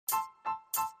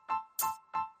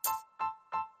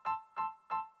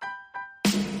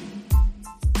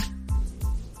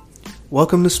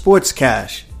Welcome to Sports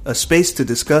Cash, a space to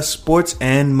discuss sports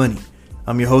and money.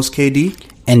 I'm your host, KD.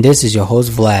 And this is your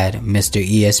host, Vlad, Mr.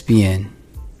 ESPN.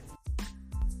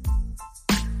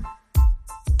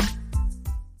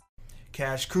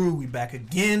 Cash Crew, we back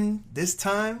again. This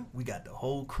time, we got the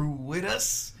whole crew with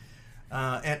us.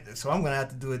 And so I'm going to have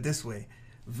to do it this way.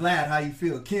 Vlad, how you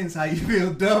feel? Kens, how you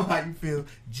feel? Dub, how you feel?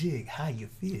 Jig, how you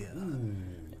feel?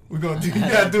 We're going to do, you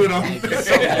got to do it on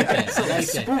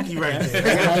That's spooky right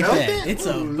there. It's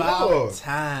about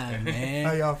time, man.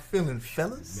 How y'all feeling,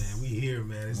 fellas? Man, we here,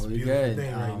 man. It's a beautiful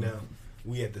thing right now.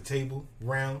 We at the table,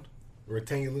 round,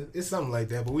 rectangular. It's something like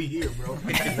that, but we here, bro.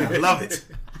 I love it.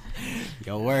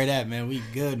 Yo, word that, man. We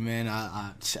good, man.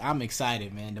 I'm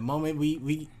excited, man. The moment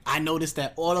I noticed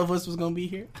that all of us was gonna be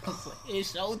here, I was like,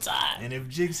 it's showtime. And if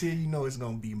Jig's here, you know it's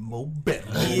gonna be more better.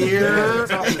 Yeah,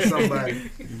 talk to somebody.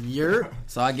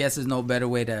 So I guess there's no better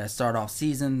way to start off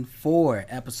season 4,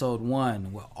 episode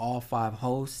 1, with all 5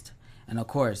 hosts. And of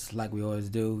course, like we always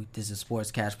do, this is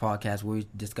Sports Cash Podcast, where we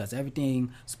discuss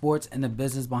everything sports and the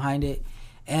business behind it.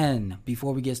 And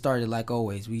before we get started, like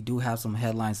always, we do have some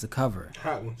headlines to cover.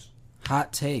 Hot ones.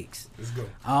 Hot takes. Let's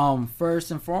go. First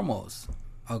and foremost,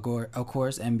 of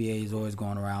course, NBA is always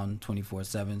going around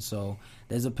 24/7. So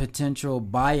there's a potential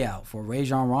buyout for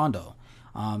Rajon Rondo,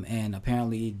 and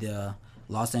apparently the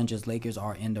Los Angeles Lakers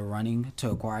are in the running to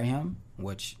acquire him.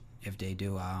 Which, if they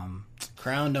do,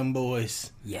 Crown them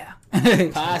boys. yeah,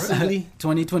 Possibly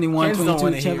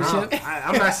 2021-22 championship.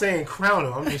 I'm not saying crown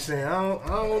him. I'm just saying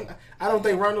I don't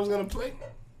think Rondo's gonna play.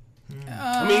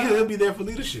 I mean, he'll be there for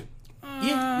leadership.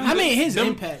 Yeah, I mean his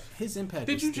impact.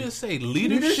 Did you just say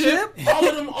leadership? All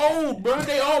of them old, bro.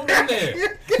 They all been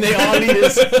there. They all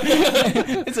leaders.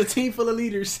 It's a team full of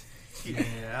leaders.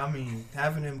 Yeah, I mean,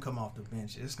 having him come off the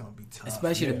bench, it's gonna be tough.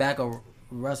 Especially the back of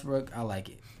Westbrook, I like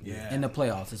it. Yeah. In the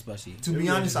playoffs, especially. To be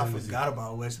honest, I forgot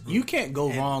about Westbrook. You can't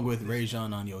go wrong with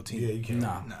Rajon on your team. Yeah, you can't.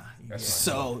 Nah.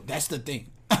 So that's the thing.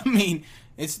 I mean,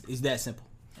 it's that simple.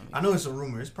 I know it's a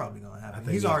rumor. It's probably gonna happen.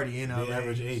 He's already in LA. The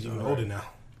average age even older now.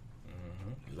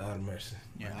 Lord of mercy.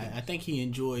 Yeah, I think he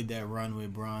enjoyed that run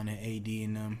with Bron and AD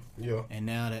and them. Yeah. And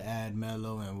now to add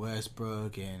Melo and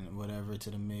Westbrook and whatever to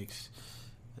the mix,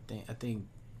 I think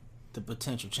the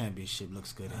potential championship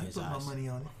looks good in his put eyes. my money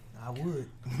on it. I would.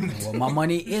 Well, my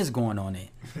money is going on it.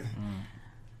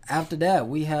 After that,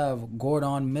 we have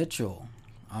Gordon Mitchell.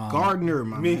 Gardner,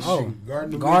 my man.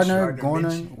 Gardner.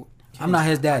 I'm not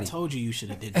his I daddy. told you should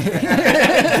have did that.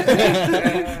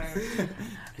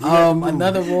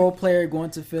 Another role player going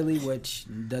to Philly, which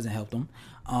doesn't help them.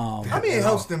 I mean, it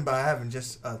helps them by having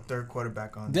just a third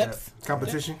quarterback on depth.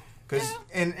 Competition.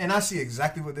 And I see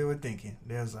exactly what they were thinking.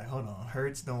 They was like, hold on,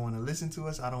 Hurts don't want to listen to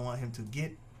us. I don't want him to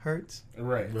get Hurts.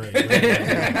 Right. It's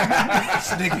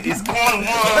going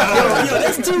Yo,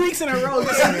 that's 2 weeks in a row.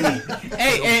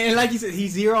 Hey, and like you said,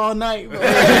 he's here all night. Bro.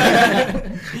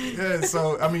 Yeah,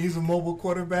 so I mean, he's a mobile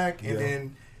quarterback, and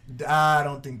then I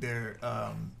don't think they're.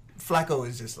 Flacco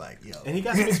is just like, yo. And he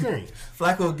got some experience.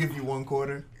 Flacco will give you one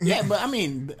quarter. Yeah, but I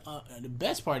mean, the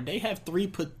best part, they have 3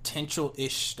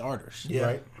 potential-ish starters. Yeah.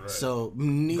 Right. So,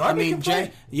 Gardner I mean, can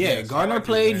play. Gardner Gardner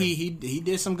played. can. He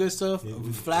did some good stuff.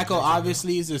 Flacco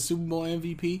obviously is a Super Bowl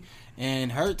MVP,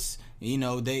 and Hurts, you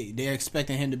know, they're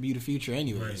expecting him to be the future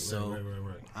anyway.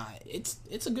 Right.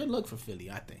 It's a good look for Philly,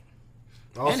 I think.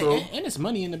 Also, And it's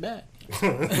money in the bag.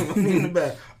 in the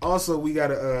back. Also, we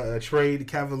got a trade. The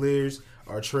Cavaliers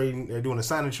are trading. They're doing a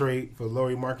signing trade for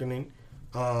Lauri Markkanen,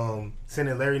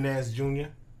 sending Larry Nance Jr.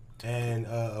 and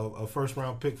a first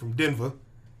round pick from Denver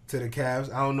to the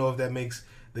Cavs. I don't know if that makes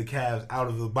the Cavs out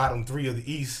of the bottom 3 of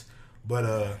the East,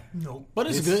 but Nope. But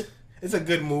it's good. It's a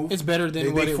good move. It's better than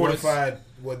they what it fortified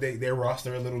their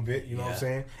roster a little bit. You know what I'm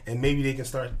saying? And maybe they can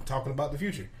start talking about the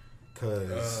future.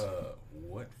 Cause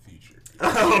what future?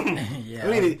 Yeah. I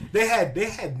mean, they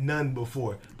had none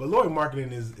before, but Lauri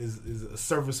Markkanen is a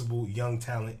serviceable young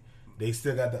talent. They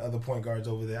still got the other point guards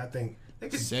over there. I think they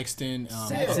could. Sexton.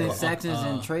 Sexton's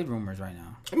in trade rumors right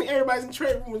now. I mean, everybody's in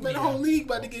trade rumors. Man, the whole league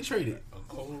about to get traded.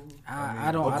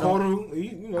 I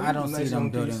don't see them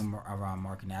building around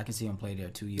Markkanen. I can see him play there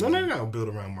 2 years. No, build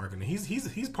around Markkanen.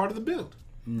 He's part of the build.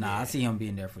 Nah, I see him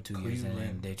being there for 2 years and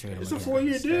then they trade him. It's a again.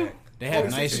 4-year deal. They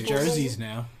have nice jerseys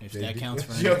now, if that counts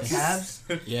for Yo, anything.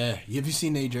 Cavs? Yeah, have you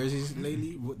seen their jerseys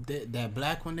lately? That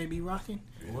black one they be rocking?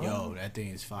 Yo, that thing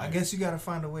is fire. I guess you got to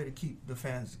find a way to keep the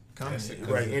fans coming.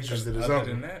 Right, interested as Other well.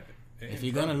 than that, If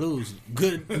you're gonna lose,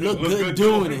 look good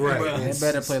doing it. Right. They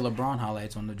better play LeBron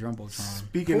highlights on the Jumbotron.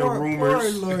 Speaking of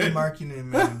rumors, Poor Lauri Markkinen,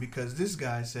 man, because this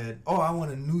guy said, "Oh, I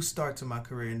want a new start to my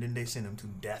career," and then they sent him to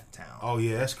Death Town. oh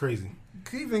yeah, that's crazy.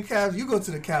 Cleveland Cavs, you go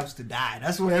to the Cavs to die.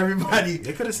 That's where everybody.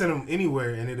 They could have sent him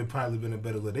anywhere, and it'd have probably been a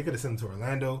better look. They could have sent him to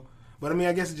Orlando, but I mean,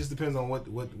 I guess it just depends on what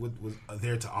was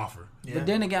there to offer. Yeah. But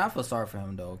then again, I feel sorry for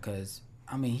him though, because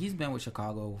I mean he's been with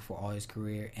Chicago for all his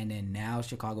career, and then now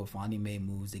Chicago finally made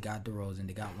moves. They got DeRozan,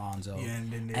 they got Lonzo, Yeah,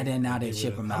 and and then now they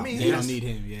ship him out. I mean, They don't need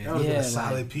him. That Yeah. would have been a Yeah,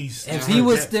 solid like, piece. if for he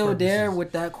was Jet still purposes. there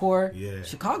with that core, Yeah.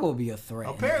 Chicago would be a threat.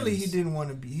 Apparently, he He's- didn't want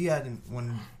to be. He hadn't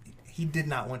want. He did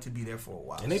not want to be there for a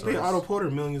while. And they So pay it's- Otto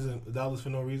Porter millions of dollars for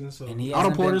no reason. So And he Otto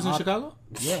hasn't been Porter's in au- Chicago.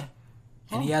 Yeah,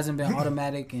 and he hasn't been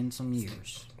automatic in some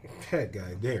years. that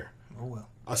guy there. Oh well.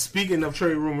 Speaking of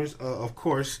trade rumors, of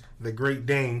course, the Great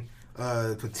Dane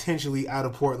potentially out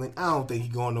of Portland. I don't think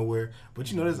he's going nowhere, but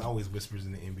you know, there's always whispers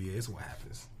in the NBA. It's what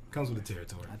happens. Comes with the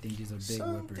territory. I think these are big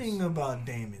Something whippers. about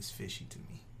Dame is fishy to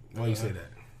me Why you say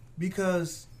that?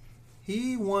 because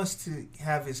he wants to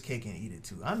have his cake and eat it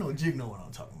too. I know Jig know what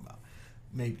I'm talking about.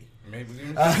 Maybe.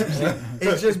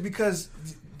 It's just because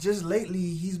just lately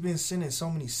he's been sending so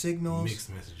many signals. Mixed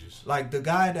messages. Like the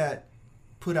guy that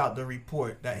put out the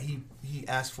report that he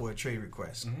asked for a trade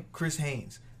request, Chris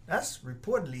Haynes. That's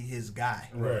reportedly his guy,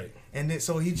 Right. and then,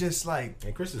 so he just like,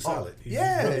 And Chris is solid. He's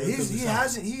yeah, relatively he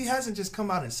solid. hasn't just come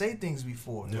out and say things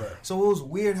before. Right. So it was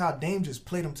weird how Dame just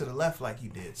played him to the left like he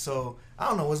did. So I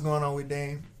don't know what's going on with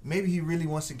Dame. Maybe he really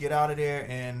wants to get out of there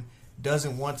and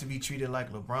doesn't want to be treated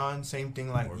like LeBron. Same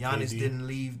thing like Or Giannis KD. didn't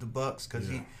leave the Bucks because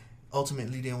he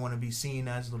ultimately didn't want to be seen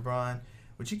as LeBron.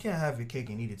 But you can't have your cake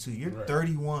and eat it too. You're Right.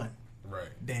 31, Right.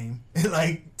 Dame.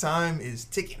 Like time is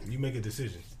ticking. You make a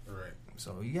decision. Right.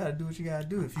 So you gotta do what you gotta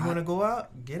do. If you want to go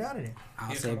out, get out of there.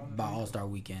 I'll Yeah, say come on. by All-Star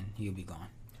weekend he'll be gone.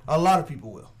 A lot of people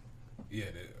will. Yeah.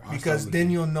 Because then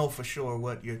you'll know for sure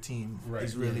what your team Right.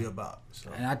 is really about.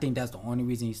 So And I think that's the only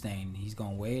reason he's staying. He's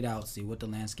gonna wait out, see what the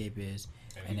landscape is,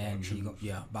 And and he then gonna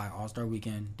choose. by All-Star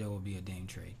weekend there will be a Dame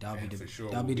trade. That'll And be the for sure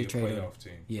that'll be the a trade. playoff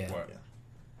team. Yeah. What? Yeah.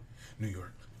 New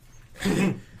York.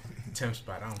 10th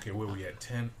spot. I don't care where we at.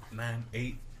 10, 9,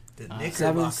 8. the Knickerbockers.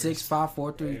 7, 6, 5,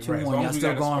 4, 3, 2, 1. Y'all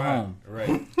still going home.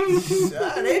 Right.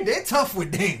 They're tough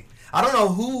with Dame. I don't know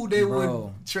who they Bro.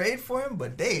 would trade for him,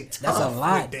 but they tough That's a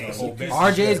lot. with Dame. Oh, this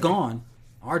RJ's is- gone.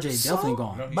 RJ's definitely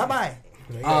gone. No, he- Bye bye.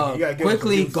 You gotta give him some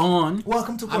Quickly juice. gone.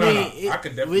 Welcome to I No, mean, no, Portland. I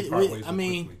could definitely part ways with I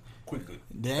mean, quickly.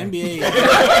 the NBA.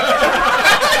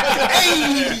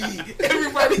 Hey,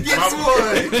 everybody gets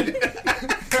one.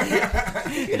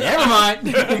 Never mind.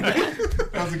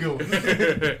 That was a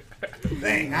good one.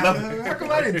 Dang, how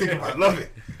come I didn't think about I it? love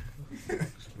it.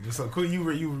 So cool.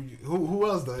 Who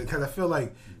else though? Because I feel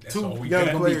like That's two all we young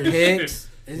got. players, Picks.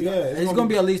 It's, Yeah, gonna, it's it's gonna gonna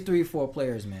be- be at least 3 or 4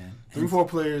 players, man. 3, 4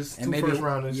 players, and 2 maybe- first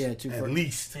rounders, yeah, 2 at first-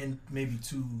 least. And maybe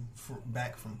two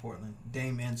back from Portland,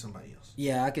 Dame and somebody else.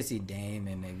 Yeah, I could see Dame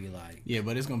and maybe like Yeah,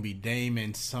 but it's gonna be Dame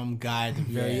and some guy at the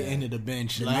very Yeah. end of the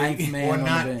bench. the Like, ninth man Or on the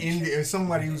not bench. in or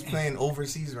somebody who's playing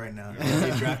overseas right now.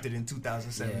 They drafted in Yeah,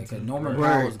 2017. because Norman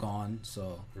Right. Powell's gone,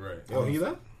 so Right. Oh, he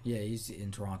left? yeah, he's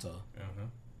in Toronto. Uh-huh.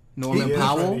 Norman Yeah, that's right,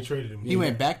 Powell. they traded him. He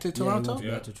went back to Yeah, Toronto. he went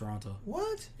Yeah. back to Toronto.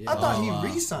 What? Yeah. I thought Oh, he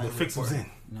re-signed. The with fix was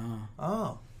Portland. in. No,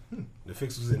 Oh, The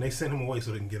fix was in. They sent him away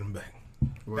so they can get him back.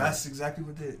 that's exactly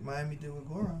what Miami did with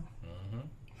Goran.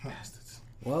 Bastards.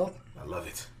 well, I love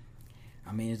it.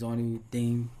 I mean, it's the only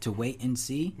thing to wait and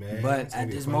see. Man, but it's gonna at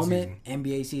be a this fun moment,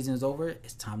 NBA season is over.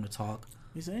 It's time to talk.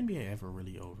 Is the NBA ever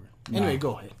really over? No. Anyway,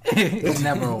 go ahead. It's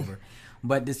never over.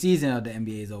 But the season of the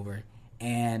NBA is over,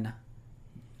 and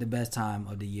the best time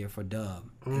of the year for Dub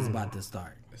is about to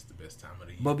start. That's the best time of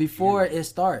the year. But before it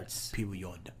starts, People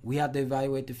yelled. we have to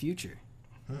evaluate the future.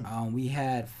 We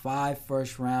had 5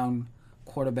 first-round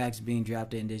quarterbacks being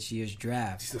drafted in this year's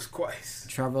draft. Jesus Christ.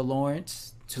 Trevor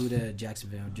Lawrence to the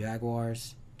Jacksonville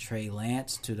Jaguars, Trey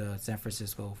Lance to the San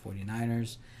Francisco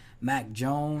 49ers, Mac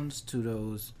Jones to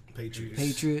those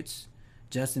Patriots,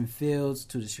 Justin Fields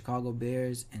to the Chicago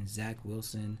Bears, and Zach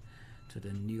Wilson to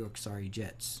the New York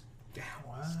Jets.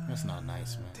 That's not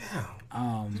nice, man.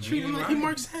 Damn. Treat him like he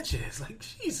Mark Sanchez. Like,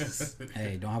 Jesus.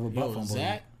 Hey, don't have a butt Yo, phone,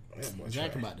 Zach. boy,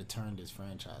 Zach try. about to turn this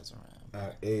franchise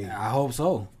around. Hey, I hope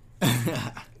so.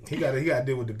 he got to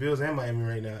deal with the Bills and Miami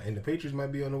right now, and the Patriots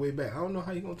might be on the way back. I don't know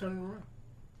how you gonna turn it around.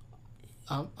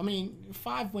 I mean,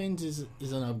 5 wins is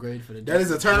an upgrade for the. That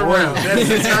is a turnaround. That is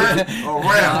a turnaround.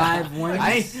 5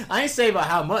 wins. I ain't say about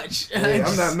how much. Hey,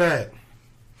 I'm not mad.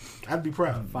 I'd be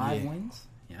proud. 5 Yeah. wins.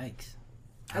 Yikes.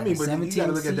 I mean, but you 17 got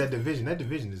to look at seed? that division. That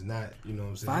division is not, you know what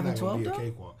I'm saying? 5 and it's not gonna 12 be a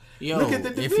though? cakewalk. Yo, Look at the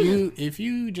division. if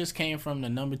you just came from the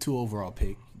number 2 overall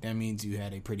pick, that means you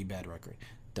had a pretty bad record.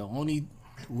 the only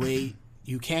way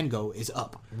you can go is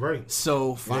up. Right.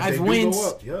 So And if 5 they do wins go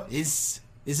up, yeah. is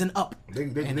an up. They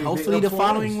And up hopefully the for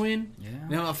following wins. win,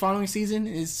 the following season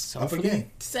is Up hopefully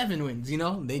again. 7 wins. You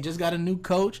know, they just got a new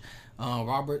coach,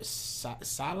 Robert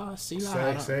Sala,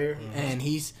 Sayer. and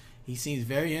he seems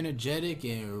very energetic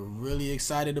and really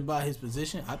excited about his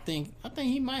position. I think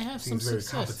he might have Seems some very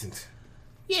success. competent.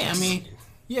 Yeah, I mean,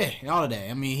 yeah, all of that.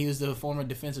 I mean, he was the former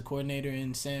defensive coordinator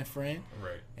in San Fran,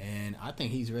 Right. and I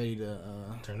think he's ready to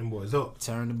Turn them boys up.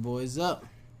 turn the boys up.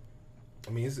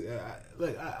 I mean, it's,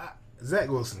 look, Zach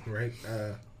Wilson, right?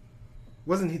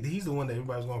 Wasn't he? He's the one that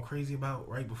everybody was going crazy about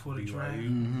right before the draft.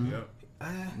 BYU. Yep.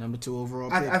 Number 2 overall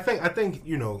pick. I think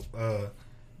you know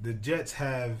the Jets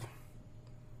have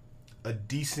a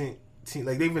decent team.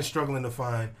 Like they've been struggling to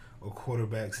find a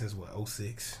quarterback since what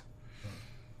 06.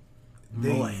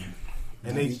 Boy.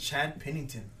 And They they Chad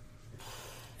Pennington,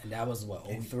 And that was what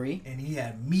 03. and he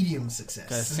had medium Because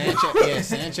success.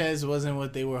 Sanchez wasn't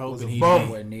what they were hoping a he'd bum. be.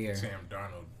 Nowhere near. Sam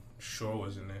Darnold sure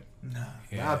wasn't it? Nah,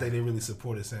 I don't think they really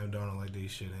supported Sam Darnold like they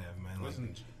should have, man. Like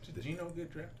Wasn't did Gino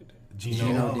get drafted there? Gino.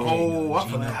 Gino did. Oh, I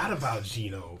Gino. forgot about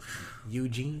Gino.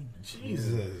 Eugene.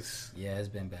 Jesus, Yeah, it's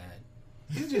been bad.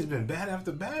 he's just been bad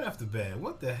after bad after bad.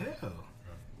 What the hell?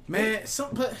 Man,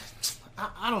 but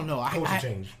I don't know. Culture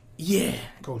change. Yeah.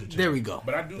 Culture change. There we go.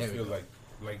 But I do There we feel go.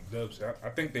 like Dubs. I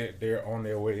think they're on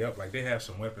their way up. Like they have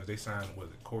some weapons. They signed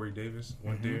Corey Davis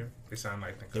went there. They signed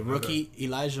I think The another- rookie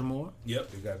Elijah Moore.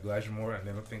 Yep, they got Elijah Moore, and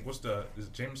then I think is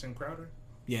it Jameson Crowder?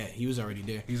 Yeah, he was already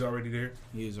there. He's already there.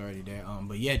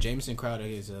 But yeah, Jameson Crowder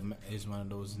is one of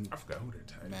those I forgot who they're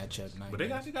tied. matchup nights. But they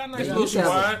got a They nice used little to have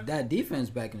squad. that defense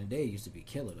back in the day used to be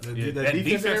killer though. The that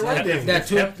defense defense ain't right had- there. That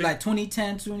Hefty. like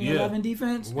 2010, 2011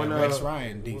 defense. When Rex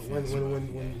Ryan defense.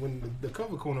 When the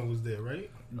cover corner was there, right?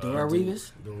 Darrell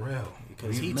Revis. Darrell.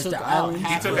 Because he Mr. took out Allen.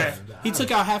 half. He took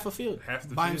half a field half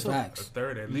the by field, himself. Facts. a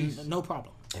third at least. No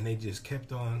problem. And they just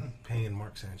kept on paying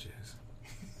Mark Sanchez.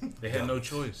 They had no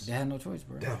choice. They had no choice,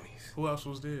 bro. Dummies. Who else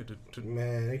was there? To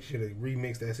Man, they should have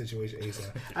remixed that situation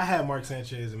ASAP. I had Mark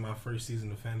Sanchez in my first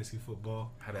season of fantasy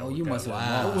football. how that Oh, work you out? must have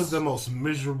Wow. It lost. was the most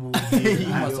miserable year. You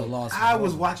must have lost. I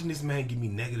was watching this man give me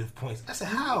negative points. I said,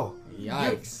 how?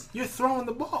 Yikes. You're throwing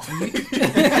the ball.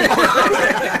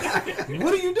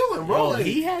 What are you doing, bro? Bro, Like,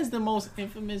 he has the most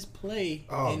infamous play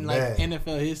Oh, in like man.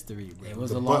 NFL history, bro. It was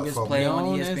The the butt longest fumble. play on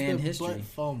Known as ESPN the history. butt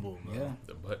fumble, bro. Yeah,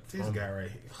 The butt. this guy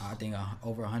right here. I think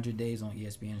over 100 days on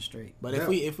ESPN straight. But Yeah.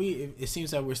 if it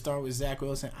seems like we're starting with Zach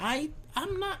Wilson.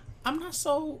 I'm not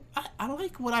so. I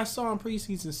like what I saw in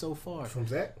preseason so far. From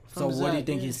Zach, So what do you Zach,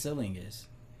 think yeah. his ceiling is?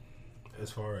 as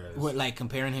far as What, like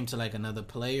comparing him to like another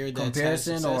player? That's had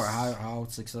Comparison or success? how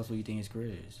successful you think his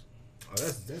career is?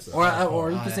 that's a Or hard or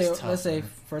you call. could that's say tough, let's say man.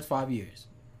 first 5 years.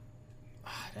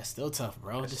 That's still tough,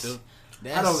 bro. That's That's, still-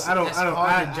 that's I don't-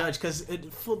 hard I- to judge because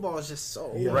football is just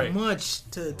so Yeah. Right. much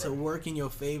to work in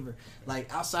your favor.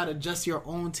 Like outside of just your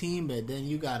own team, but then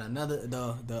you got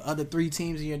the other 3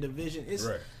 teams in your division.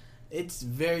 Right. It's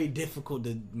very difficult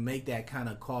to make that kind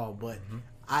of call. But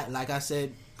like I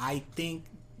said, I think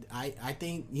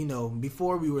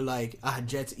before we were like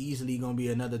Jets easily gonna be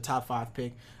another top 5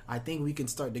 pick. I think we can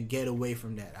start to get away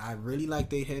from that. I really like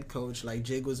their head coach, like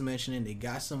Jig was mentioning. They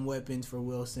got some weapons for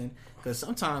Wilson because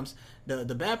sometimes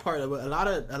the bad part of it, a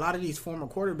lot of these former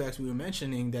quarterbacks we were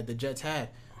mentioning that the Jets had,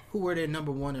 who were their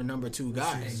number 1 or number 2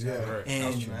 guys. Yeah. Right. I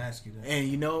was And trying to ask you that.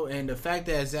 and the fact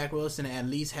that Zach Wilson at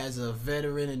least has a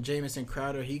veteran in Jamison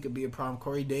Crowder, he could be a problem.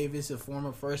 Corey Davis, a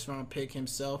former first round pick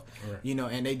himself, Right.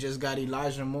 and they just got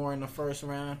Elijah Moore in the first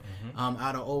round,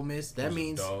 out of Ole Miss. That He's a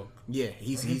means, dog. yeah,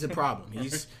 he's a problem.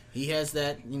 He has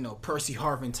that Percy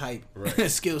Harvin type Right.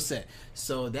 skill set.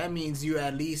 So that means you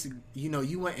at least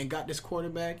you went and got this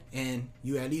quarterback and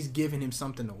you at least giving him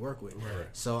something to work with. Right.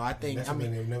 So I think That's something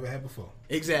they've never had before.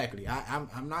 exactly.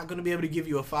 I'm not gonna be able to give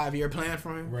you a 5-year plan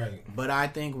for him. Right. But I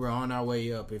think we're on our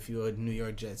way up if you're a New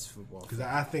York Jets football fan. Because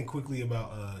I think quickly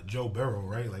about Joe Burrow,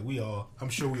 right? Like I'm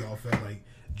sure we all felt like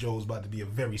Joe's about to be a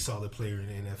very solid player in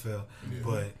the NFL,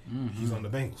 but he's on the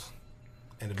Bengals,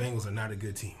 and the Bengals are not a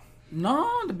good team.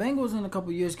 No, the Bengals in a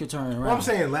couple years could turn around. Well, I'm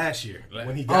saying last year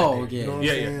when he got Oh, there, you yeah. know what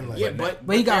Yeah, I'm yeah. saying? Like, Yeah,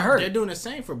 but he got they're- hurt. They're doing the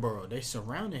same for Burrow. They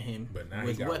surrounded him But now he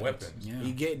with got weapons. Yeah.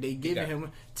 They giving got-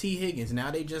 him T. Higgins. Now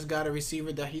they just got a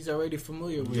receiver that he's already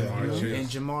familiar with, Jamar Chase. and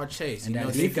Jamar Chase. And that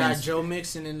they got defense- Joe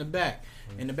Mixon in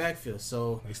the backfield.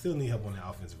 So they still need help on the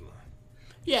offensive line.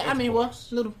 yeah, I mean,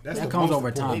 little. That's That the comes most over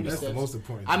important- time. That's the Steps. most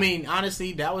important. I mean,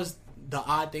 honestly, that was the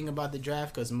odd thing about the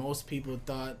draft because most people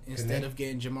thought instead Connect. of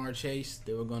getting Jamar Chase,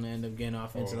 they were going to end up getting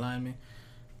offensive Oh. linemen.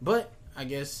 But I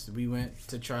guess we went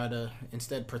to try to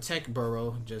instead protect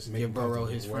Burrow, just Make give him Burrow comfortable.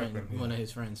 his friend, Weapon, yeah. one of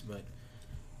his friends. But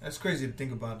That's crazy to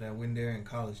think about that. When they're in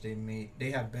college,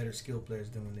 they have better skill players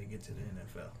than when they get to the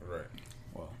NFL. Right.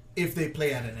 Well, If they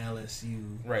play at an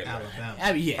LSU, Right. Alabama.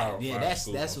 I mean, Power yeah, five that's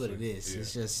school, what it mostly. is. Yeah.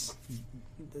 It's just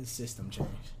the system change.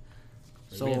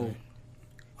 so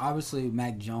obviously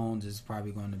Mac Jones is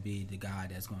probably going to be the guy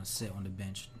that's going to sit on the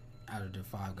bench out of the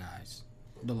 5 guys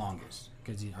the longest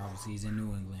because obviously he's in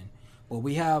New England. But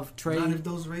we have Trey. Not if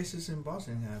those racists in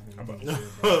Boston have How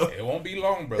about- it. It won't be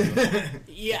long, brother.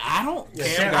 Yeah, I don't.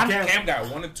 Cam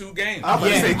got 1 or 2 games. I'm about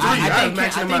to say 3. I was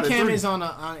matching him think out of Cam 3. is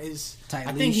on is. Tight I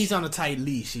think leash. he's on a tight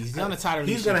leash. He's on a tighter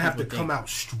leash. He's gonna than have to people come think. out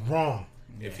strong.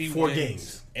 If he 4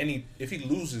 wins games. if he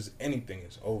loses anything,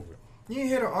 it's over. You didn't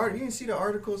hear you didn't see the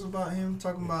articles about him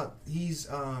talking about he's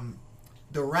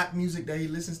the rap music that he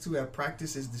listens to at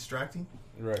practice is distracting.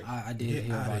 Right. I did hear Get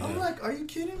about outta I'm that. like, are you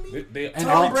kidding me? They And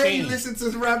Tom all Brady team. listens to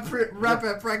rap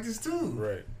at practice too.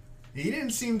 Right. He didn't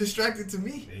seem distracted to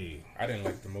me. Hey, I didn't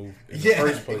like the move in Yeah, the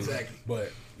first place. exactly.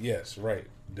 But yes, right.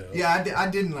 Duh. Yeah, I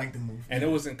didn't like the move. And it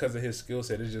wasn't because of his skill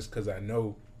set. It's just because I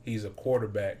know he's a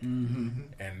quarterback, and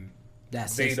That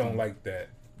they system. don't like that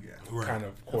Yeah. kind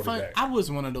of quarterback. I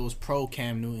was one of those pro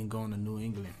Cam Newton going to New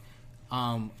England.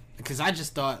 Because I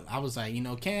just thought, I was like,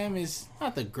 Cam is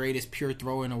not the greatest pure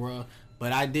thrower in the world,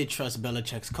 but I did trust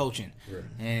Belichick's coaching. Right.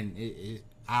 And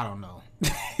I don't know.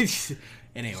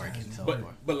 It ain't working so far.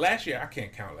 But last year, I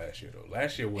can't count last year though.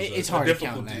 Last year was It's a hard to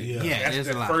difficulty. count that. Yeah. Yeah, That's there's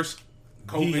the a lot. first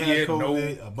COVID he had year,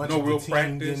 COVID. A bunch no of real the team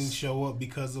practice. didn't show up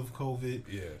because of COVID.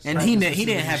 Yes. And Practice he facility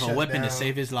didn't have a shut weapon to down.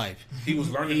 save his life. He was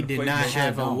learning He to did play not the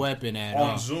have a on- weapon at on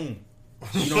all. Zoom.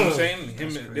 You know what I'm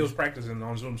saying? They was practicing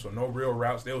on Zoom, so no real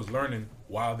routes. They was learning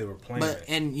while they were playing. But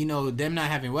them not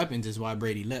having weapons is why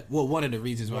Brady left. Well, one of the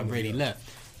reasons why Brady left.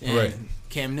 And Right.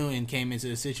 Cam Newton came into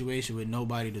a situation with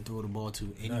nobody to throw the ball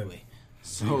to anyway.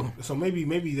 So So maybe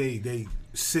they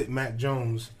sit Mac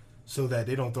Jones so that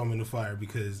they don't throw him in the fire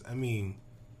because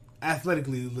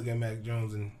athletically you look at Mac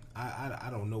Jones and I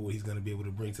don't know what he's going to be able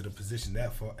to bring to the position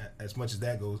that far as much as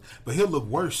that goes, but he'll look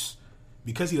worse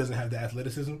because he doesn't have the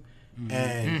athleticism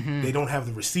and they don't have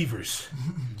the receivers.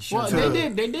 well, So-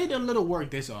 they did a little work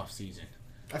this offseason.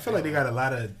 I feel like they got a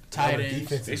lot of Tight ends.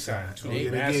 defensive They signed side. 2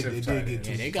 Yeah, massive they tight did ends.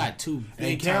 get Yeah, they got 2 And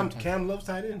big Cam time. loves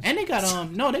tight ends. And they got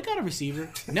they got a receiver,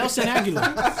 Nelson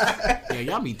Aguilar. Yeah,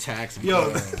 y'all be taxing.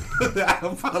 Yo, I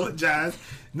apologize.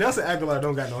 Nelson Aguilar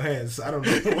don't got no hands. So I don't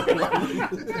know.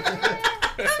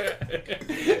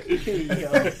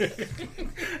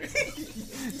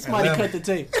 Somebody cut the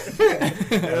tape.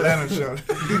 Atlanta show.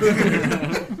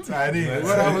 Tight end.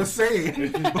 What I was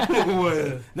saying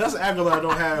was Nelson Aguilar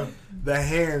don't have the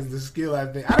hands, the skill. I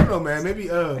think I don't know, man. Maybe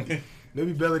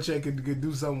Belichick could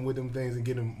do something with them things and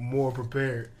get him more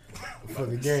prepared for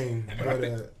the game. But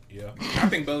I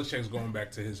think Belichick's going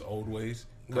back to his old ways.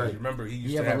 'Cause Right. remember, he used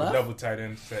He to ever have a left? double tight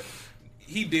end set.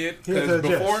 He did He had because to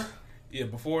adjust.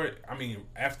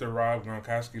 after Rob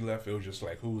Gronkowski left, it was just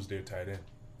like, who was their tight end?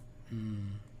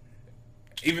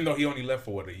 Even though he only left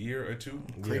for a year or 2.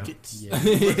 Crickets.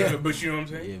 Yeah. But you know what I'm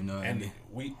saying? Yeah, no and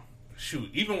idea.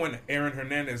 even when Aaron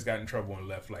Hernandez got in trouble and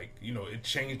left, it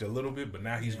changed a little bit, but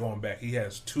now he's going back. He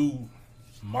has 2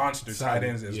 monster tight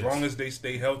ends. As Yes. long as they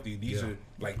stay healthy, these are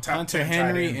like top Hunter 10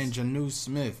 Henry tight and ends. Janu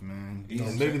Smith, man. You know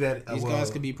what I'm maybe saying? that These guys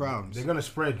could be problems. They're gonna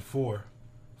spread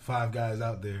 4-5 guys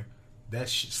out there.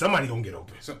 Somebody gonna get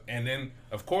open. So, and then,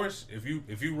 of course, if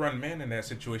you run man in that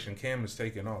situation, Cam is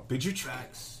taking off. Did you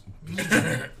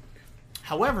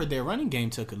However, their running game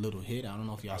took a little hit. I don't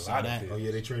know if y'all A saw lot of that. it. Oh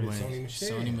yeah, they traded When Sony Michel.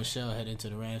 Sony Michel headed to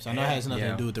the Rams. I know it has nothing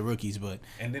Yeah. to do with the rookies, but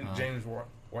And then James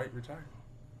White retired.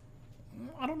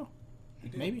 I don't know.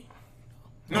 Maybe.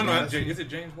 No, that's- is it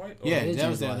James White? Or- Yeah, it is that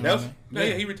was the James other White. That was, one. no,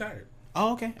 yeah, he retired.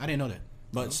 Oh, okay. I didn't know that.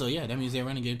 But so yeah, that means their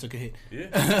running game took a hit.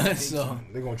 Yeah. So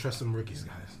They're gonna trust some rookies,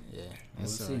 guys. yeah, We'll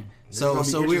that's see. all right. It's So gonna be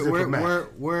so interesting for Mac.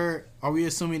 we're are we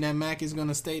assuming that Mac is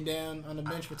gonna stay down on the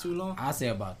bench for too long? I say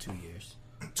about 2 years.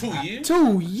 2 years?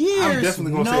 2 years? I'm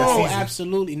definitely gonna say a no, season.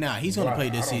 absolutely not. He's gonna Wow, play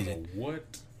this I don't season. know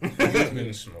what he's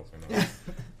been smoking on.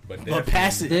 But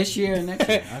pass it. This year and next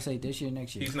year. I say this year,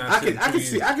 next year. He's not. I sitting could 2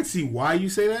 see years. I could see why you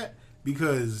say that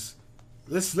because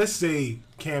let's say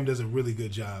Cam does a really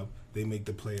good job. They make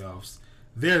the playoffs.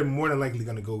 They're more than likely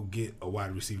going to go get a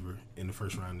wide receiver in the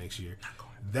first round next year.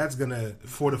 That's going to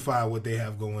fortify what they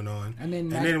have going on. And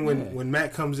then when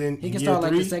Matt comes in, he can year start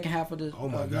like 3, the second half of the Oh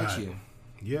my next God. year.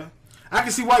 Yeah, I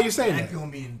can see why you're saying That's that.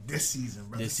 gonna be in this season,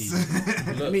 bro. This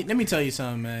season. let me tell you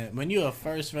something, man. When you're a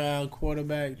first round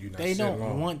quarterback, You not they sit don't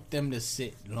long. want them to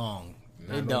sit long. Not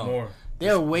They no don't. more.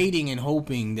 They're waiting and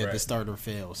hoping that the Right. starter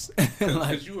fails. Could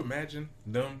like, you imagine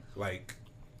them like?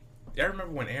 Y'all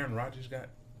remember when Aaron Rodgers got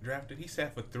drafted? He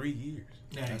sat for 3 years.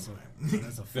 Yeah, That's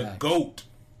he's a The fact. GOAT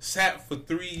sat for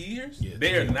 3 years, Yeah,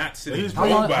 they are 3 not sitting He was How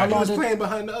long- nobody. how He long was did- playing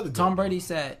behind the other guy. Tom Brady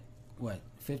sat what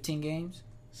 15 games?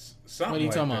 Something What are you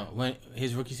like talking that. about? When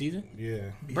his rookie season? Yeah.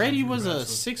 Brady was a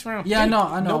 6th round. Yeah, I pick. know.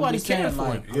 I know. Nobody I'm just cared saying, for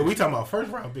like, him. Yeah, we talking about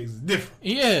first round picks. It's different.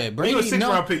 Yeah, Brady. You a 6th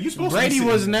round pick. You supposed to be Brady sitting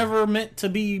was there. never meant to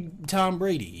be Tom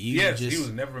Brady. Yes, he was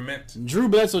never meant to. Drew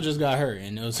Bledsoe just got hurt,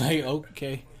 and it was like,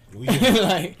 okay, We-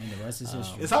 like And the rest is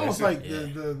history. It's almost That's like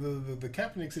it. the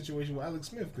Kaepernick situation with Alex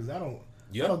Smith because I don't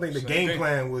Yep, think the same game thing.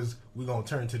 plan was we gonna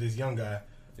turn to this young guy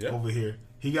Yep. over here.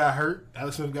 He got hurt.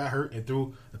 Alex Smith got hurt and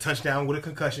threw a touchdown with a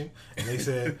concussion. And they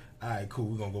said, "All right, cool,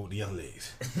 we're gonna go with the young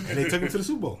legs." And they took him to the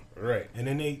Super Bowl. Right. And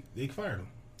then they fired him.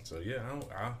 So yeah,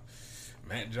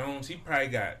 Matt Jones, he probably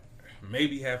got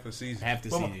maybe half a season. half the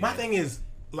Well, season. my thing is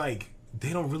like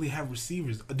they don't really have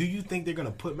receivers. Do you think they're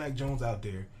gonna put Mac Jones out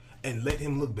there and let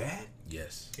him look bad?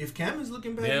 Yes. If Cam is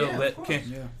looking bad, They'll yeah, let of course. Cam.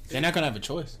 Yeah. They're not gonna have a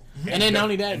choice. And then not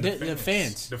only that, And the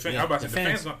fans. The fans. Yeah, I'm about to the say,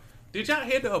 the fans. Did y'all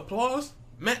hear the applause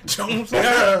Matt Jones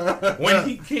got when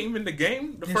he came in the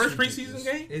game, the It's first ridiculous.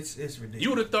 preseason game? It's ridiculous. You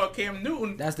would have thought Cam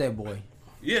Newton. That's their boy.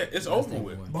 Yeah, it's over their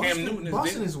with. boy. Cam Newton is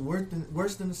Boston dead. is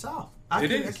worse than the South. It I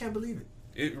is. can't believe it.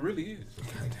 It really is.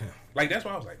 Like that's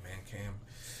why I was like, man, Cam,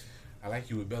 I like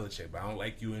you with Belichick, but I don't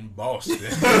like you in Boston.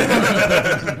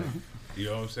 You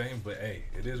know what I'm saying? But hey,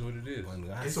 it is what it is.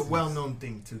 It's a well-known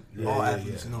thing too. Yeah, All yeah,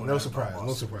 athletes yeah. know. No that surprise. about No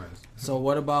Boston. surprise. So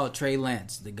what about Trey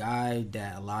Lance, the guy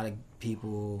that a lot of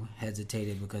people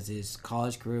hesitated because his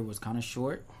college career was kind of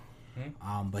short,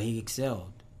 but he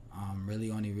excelled.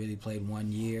 Really only played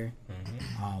 1 year,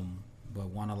 but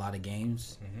won a lot of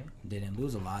games. Didn't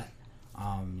lose a lot.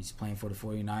 He's playing for the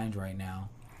 49ers right now.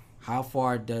 How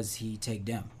far does he take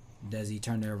them? Does he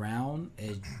turn it around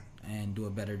and do a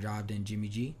better job than Jimmy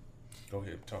G? Go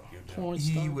ahead, talk your job. Porn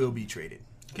He star. will be traded.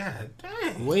 God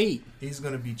dang. Wait, He's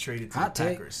going to be traded to Hot the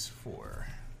take. Packers for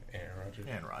Aaron Rodgers.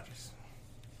 Aaron Rodgers.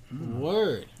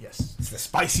 word. Yes. It's the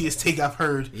spiciest take I've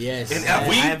heard. Yes, And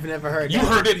I've never heard. You that.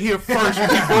 heard it here first,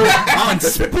 people. on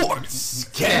sports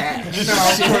cash.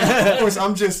 No, of course,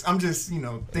 I'm just thinking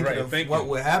Right, of thinking. what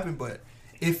would happen. But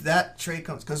if that trade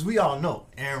comes, because we all know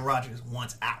Aaron Rodgers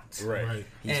wants out, Right.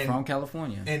 He's And- from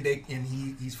California. and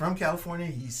he's from California.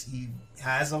 He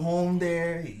has a home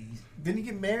there. Didn't he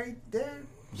get married there?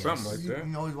 Something like that.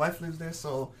 You know, his wife lives there.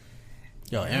 So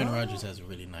Yo, Aaron Rodgers has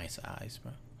really nice eyes,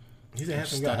 bro. He's a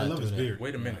handsome Just guy. I thought I'd love do his that. beard.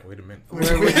 Wait a minute.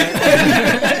 Where we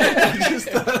at?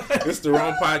 It's the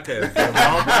wrong podcast. The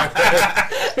wrong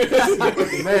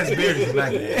podcast. The man's beard is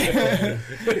black.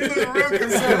 he's a real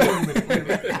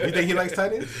conservative. You think he likes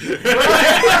tight ends?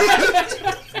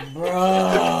 Bro.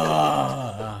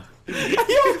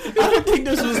 I don't think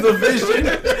this was the vision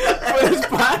for this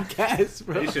podcast,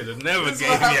 bro. He should have never gave me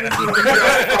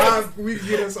that. We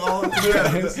get us all together.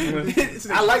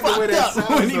 I like the way that sounds.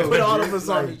 when he though. put all of us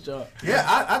on Like, the show.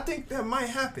 Yeah, I think that might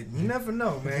happen. You never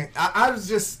know, man. I was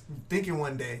just thinking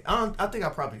one day. I think I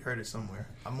probably heard it somewhere.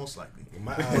 Most likely,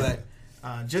 but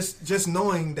just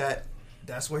knowing that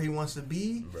that's where he wants to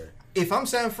be. Right. If I'm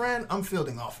San Fran, I'm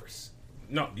fielding offers.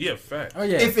 No, yeah, fact. Oh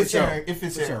yeah, if it's for sure. Aaron, if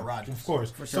it's For Aaron sure. Rodgers, Of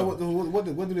course. For So sure. what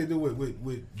do they do with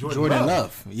Jordan Jordan Love?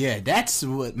 Love. Yeah, that's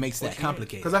what makes that you mean?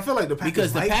 complicated. Because I feel like the Packers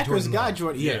Because the like Packers Jordan got Love.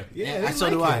 Jordan. Yeah. Yeah, Yeah, they so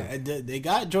do like I. They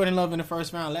got Jordan Love in the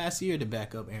first round last year to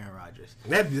back up Aaron Rodgers.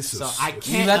 That is So a- I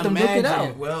can't let them duke it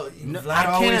imagine. out. well, No, Vlad I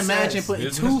can't always imagine says, putting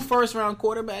business. 2 first-round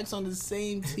quarterbacks on the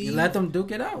same team. You let them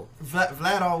duke it out.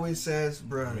 Vlad always says,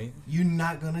 bro, you're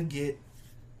not gonna get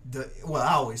the. Well,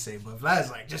 I always say, but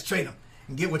Vlad's like, just trade him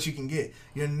and get what you can get.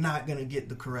 You're not gonna get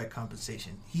the correct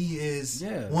compensation. He is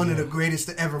one of the greatest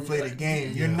to ever play the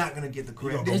game. You're not gonna get the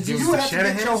correct. gonna go You give him have to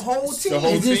get your whole team.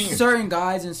 whole It's just team. certain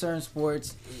guys in certain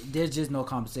sports. There's just no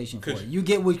compensation for Could it. you- You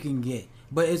get what you can get,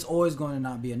 but it's always going to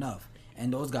not be enough.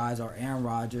 And those guys are Aaron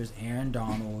Rodgers, Aaron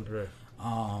Donald, Right.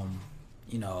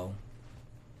 you know,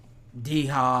 D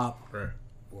Hop. Right.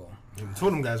 Well, Two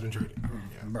of them guys been traded.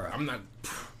 bro. I'm not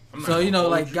So gonna you know,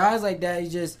 hold like you. guys like that,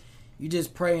 you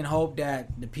just pray and hope that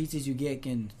the pieces you get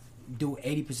can do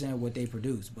 80% of what they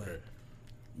produce. But Right.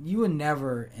 you would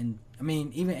never, and I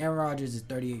mean, even Aaron Rodgers is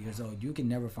 38 years old. You can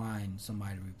never find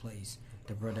somebody to replace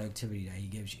the productivity that he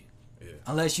gives you,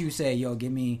 unless you say, "Yo,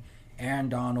 give me Aaron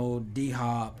Donald, D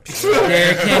Hop,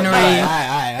 Derrick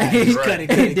Henry, Cut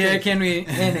it. Derrick Henry,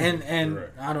 and Right.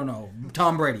 I don't know,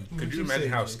 Tom Brady, Could you imagine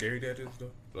how scary that is,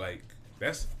 though? Like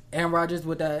that's Aaron Rodgers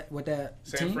with that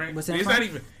San team. Fran. With San It's Fran? not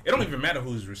even. It don't even matter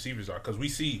who his receivers are because we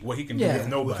see what he can Yeah. do with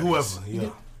nobody. Whoever. Yeah.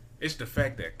 It's the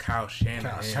fact that Kyle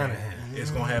Shanahan is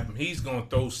going to have him. He's going to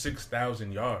throw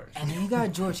 6,000 yards. And then you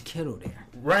got George Kittle there.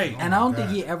 Right. And I don't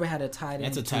think he ever had a tight end.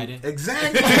 That's a tight end.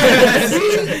 Exactly.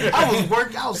 I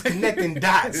was connecting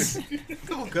dots.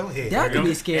 Go ahead. That could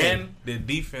be scary. And the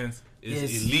defense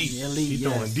is elite. He's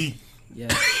throwing deep. Yeah.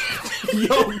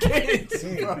 Yo, kids.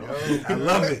 I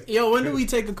love it. Yo, when do we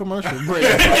take a commercial break?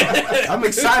 I'm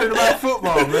excited about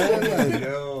football, man. Like,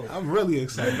 Yo. I'm really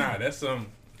excited. Nah, that's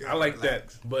I like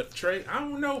that. But Trey, I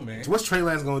don't know, man. So what's Trey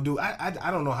Lance gonna do? I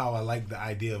don't know how I like the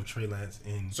idea of Trey Lance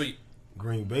in So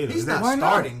Green Bay. He's Is not that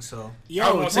starting, so. I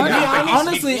Yo, was gonna Why say, not? I think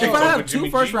Honestly, he's if I over have Jimmy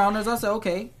two first G. rounders, I say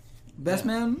okay, best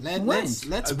man wins.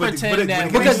 let's But- pretend but-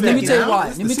 that but- Because let me tell you why. The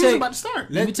Let me season's tell you. about to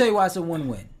start. Let me tell you why it's a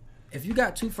win-win. If you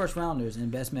got two first rounders and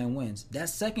best man wins, that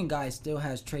second guy still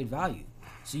has trade value.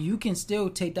 So you can still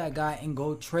take that guy and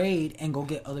go trade and go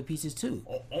get other pieces too.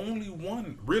 Only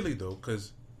one, really, though,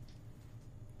 because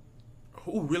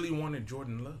who really wanted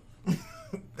Jordan Love?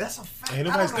 That's a fact. Ain't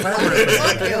I nobody's don't know clamoring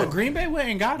why. for that. Yo, Green Bay went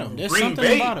and got him. There's Green something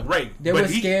Bay, about him. right? They but were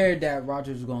scared that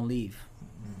Rodgers was going to leave.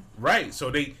 Right,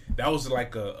 so that was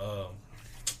like a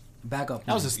Back up.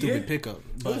 That was a stupid Yeah. pickup.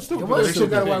 But It was They should got a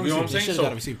stupid. wide you know what I'm receiver. They saying. should've So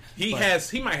got a receiver.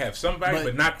 he might have some value, but-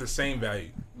 but not the same value.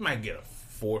 He might get a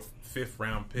 4th, 5th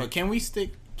round pick. But can we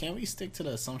stick to the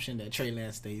assumption that Trey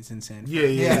Lance stays in San Yeah.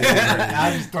 Yeah,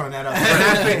 I'm just throwing that out.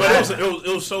 But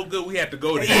it was so good we had to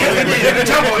go there.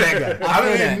 Jump on that guy. I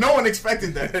mean, that. no one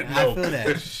expected that. I feel that.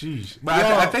 Sheesh. But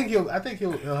I think he'll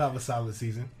have a solid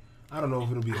season. I don't know if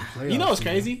it'll be a playoff. You know what's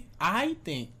season. crazy? I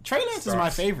think Trey Lance is my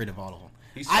Starts. favorite of all of them.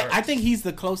 He I starts. think he's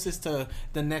the closest to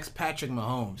the next Patrick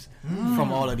Mahomes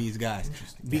from all of these guys.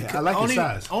 Yeah, I like his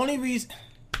size. Only reason,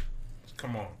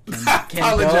 Come on.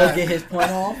 Can Doug get his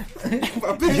point off?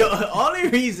 only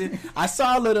reason I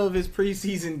saw a little of his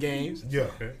preseason games, Yeah.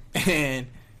 and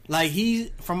like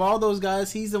from all those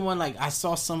guys, he's the one. Like I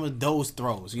saw some of those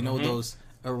throws. You know, those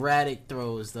erratic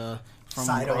throws, the from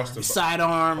Sidearm.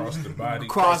 sidearm, Cross the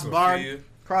body,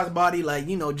 crossbody, like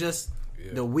just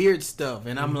Yeah. the weird stuff.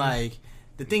 And I'm like,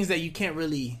 the things that you can't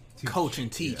really coach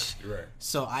and teach. Yeah, right.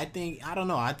 So I don't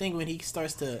know. I think when he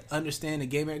starts to understand the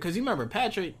game, because you remember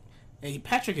Patrick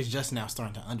is just now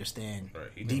starting to understand Right,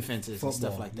 he defenses and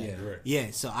stuff Football, like that. yeah. Right. Yeah,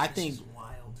 so I think,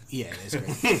 Wild. yeah, that's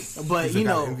great. But He's you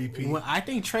got know, MVP. when I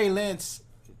think Trey Lance,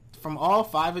 from all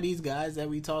 5 of these guys that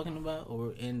we talking about,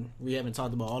 and we haven't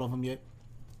talked about all of them yet,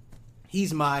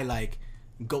 he's my like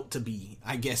goat to be,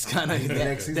 I guess, kind of He's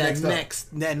next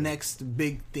that next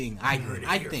big thing. I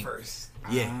think. First.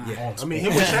 Yeah. I mean,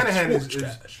 him with Shanahan is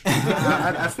Trash.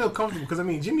 I feel comfortable because I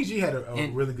mean Jimmy G had a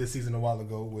And- really good season a while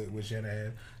ago with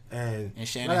Shanahan, and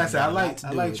Shanahan like I said, got I a lot like to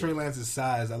I do like with Trey Lance's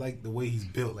size. I like the way he's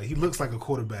built. Like he looks like a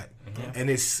quarterback, and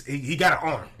he got an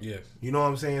arm. Yes. You know what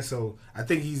I'm saying? So I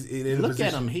think he's in a Look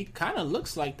position. at him. He kind of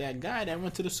looks like that guy that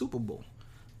went to the Super Bowl.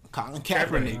 Colin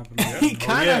Kaepernick. Kaepernick. He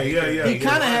kind of yeah. he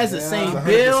kind of has the Yeah, same 100%,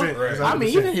 build. right. I mean,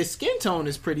 100%. even his skin tone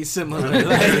is pretty similar.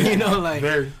 Like, you know, like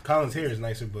Very Colin's hair is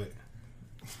nicer, but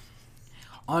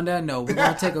On that note, we're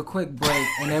going to take a quick break,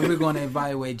 and then we're going to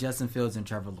evaluate Justin Fields and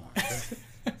Trevor Lawrence.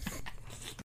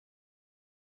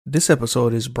 This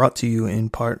episode is brought to you in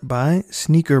part by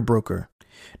Sneaker Broker.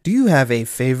 Do you have a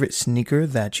favorite sneaker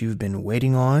that you've been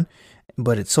waiting on,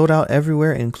 but it's sold out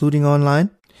everywhere, including online?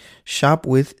 Shop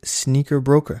with Sneaker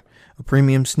Broker, a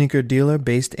premium sneaker dealer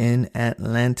based in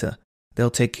Atlanta.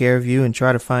 They'll take care of you and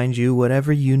try to find you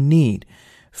whatever you need.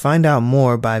 Find out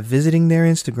more by visiting their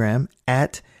Instagram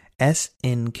at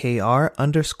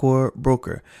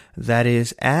SNKR_broker. That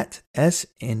is at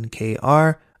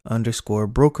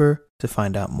SNKR_broker to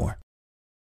find out more.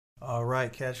 All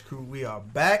right, Cash Crew, we are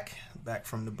back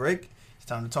from the break. It's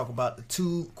time to talk about the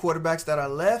 2 quarterbacks that are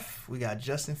left. We got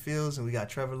Justin Fields and we got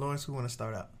Trevor Lawrence. Who want to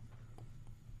start out?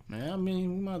 man. I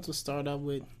mean, we might as well start out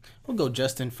with. We'll go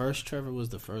Justin first. Trevor was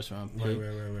the first round pick.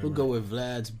 We'll go with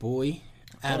Vlad's boy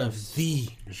out of the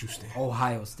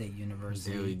Ohio State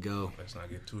University. There we go. Let's not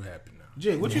get too happy now.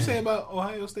 Jay, what you say about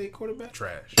Ohio State quarterback?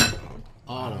 Trash.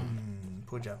 All of them.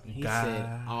 Good job. He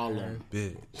said all of them.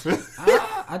 Bitch.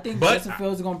 I think But- Justin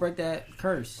Fields is going to break that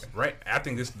curse. Right. I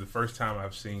think this is the first time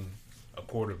I've seen a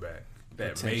quarterback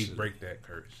that may Potentially. break that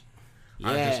curse.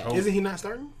 Yeah. I just hope Isn't he not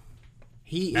starting?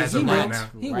 He As is of not right now.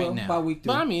 He right will now. by week 3.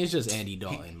 But I mean, it's just Andy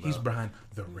Dalton, bro. he's behind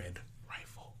the red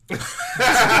rifle.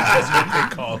 That's what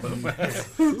they call him.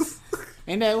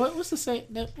 And that what's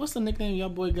the nickname y'all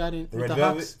boy got in with Red the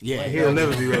Velvet? Hawks? Yeah, He'll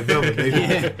never be Red Velvet, baby.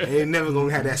 Ain't never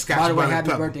gonna have that Scotch By the way, bonnet happy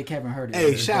pup. birthday, Kevin Herter.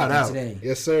 Hey, His shout birthday out. today.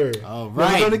 Yes, sir. All We're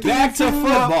right, gonna back keep to it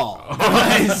up. football.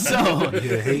 So,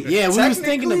 yeah, we was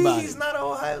thinking about He's it. not an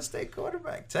Ohio Ohio State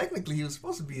quarterback. Technically, he was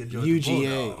supposed to be a Georgia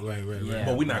UGA. Bulldog. Right. Yeah.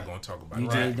 But we're not going to talk about UGA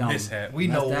that. don't. This happened. We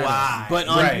know That's that. why. But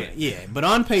on Right. but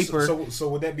on paper, So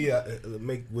would that be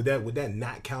would that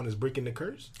not count as breaking the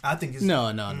curse? I think it's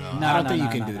no. No, I don't think you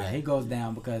can do that. He goes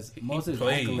down because most of his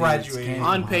played. accolades Graduated. came from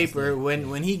On Ohio paper, State.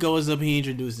 when he goes up, he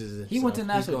introduces it. He went to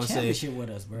national gonna say, championship with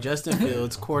us, bro. Justin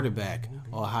Fields, quarterback,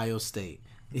 Ohio State.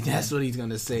 That's what he's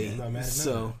gonna say. I'm not mad at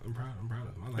So that. I'm proud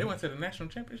of him. I like They it. went to the national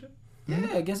championship?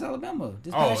 yeah, against Alabama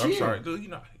this Oh, past I'm year. sorry. Dude, you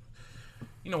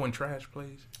know when trash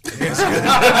plays? But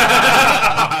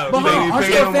hold on, aren't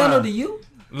you a fan of the U?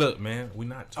 Look, man, we're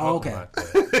not talking okay. about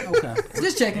that. Okay,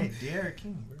 just checking. Hey, Derek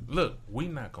King, bro. Look, we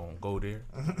not going to go there.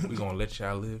 we going to let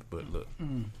y'all live, but look.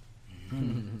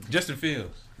 Justin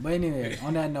Fields. But anyway,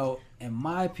 on that note, in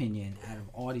my opinion, out of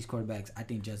all these quarterbacks, I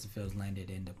think Justin Fields landed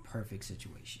in the perfect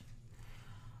situation.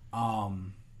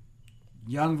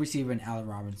 Young receiver in Allen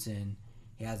Robinson.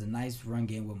 He has a nice run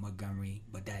game with Montgomery,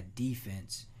 but that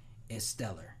defense is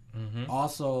stellar.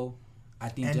 Also, I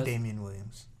think And Damian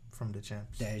Williams from the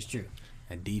champs. that is true.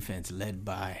 a defense led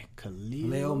by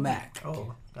Lil Mack.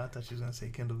 Oh, I thought you was gonna say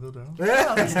Kendall Vilder.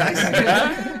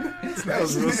 That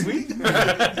was real sweet.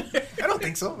 I don't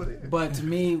think so, but yeah. But to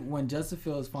me, when Justin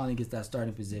Fields finally gets that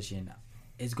starting position,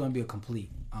 it's going to be a complete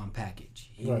package.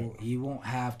 He won't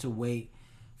have to wait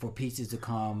for pieces to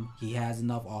come. He has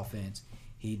enough offense.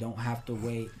 He don't have to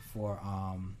wait for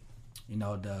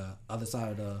the other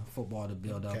side of the football to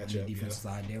build up on Catch the up, defensive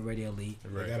side. They're already elite.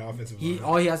 They got offensive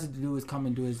All line. he has to do is come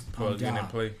and do his Plug in and job.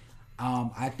 play.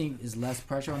 I think it's less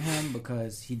pressure on him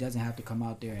because he doesn't have to come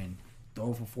out there and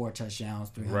throw for 4 touchdowns,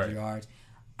 300 Right. yards.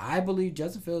 I believe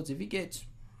Justin Fields, if he gets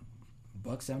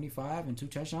 $175 and 2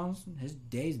 touchdowns, his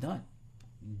day's done.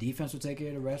 Defense will take care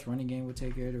of the rest. Running game will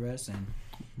take care of the rest. And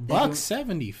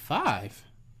 $175.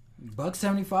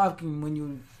 $175 can when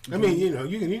you. I mean, you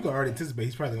can already anticipate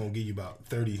he's probably gonna give you about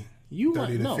 30. You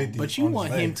 30 want to 50 but you on his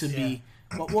want him legs. to be.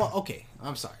 Well, okay.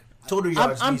 I'm sorry. Total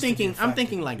yards I'm needs to be a thinking. I'm factor.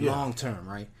 thinking like Yeah. long term,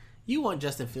 right? You want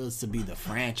Justin Fields to be the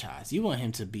franchise. You want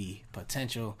him to be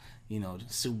potential,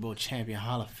 Super Bowl champion,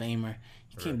 Hall of Famer.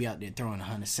 You can't be out there throwing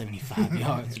 175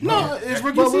 yards. bro. No, it's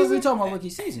rookie But we're season. talking about rookie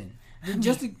season.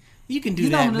 Just to, You can do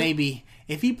He's not that gonna- maybe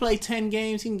if he play 10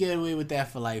 games, he can get away with that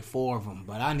for like 4 of them.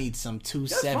 But I need some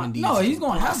 270s. no, he's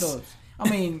gonna have plus. those. I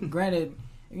mean, granted,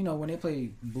 when they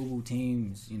play boo boo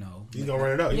teams, He's gonna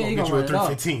run it up. He's Yeah, he gonna get gonna you a run it up.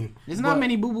 315. There's not But-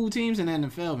 many boo boo teams in the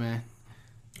NFL, man.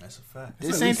 That's a fact.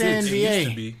 This at ain't the least 6. It used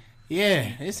to NBA. be.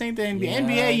 Yeah, this ain't the NBA. Yeah.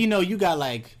 NBA, you got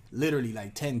like literally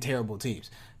like 10 terrible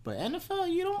teams. But NFL,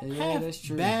 you don't Yeah, have that's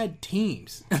true. bad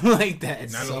teams like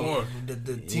that. Not So, no more.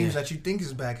 The teams that you think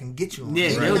is back can get you on. Yeah,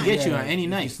 Any they'll night. get you on any if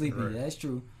night. you're sleepy. Right. That's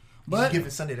true. Just But give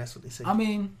it Sunday. That's what they say. I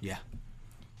mean, yeah.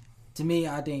 to me,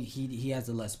 I think he has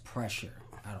the less pressure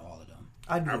out of all of them.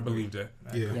 I do I agree. believe that.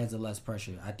 He Yeah. has the less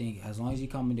pressure. I think as long as he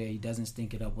come in there, he doesn't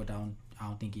stink it up. I don't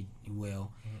think he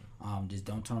will. Just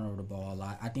don't turn over the ball a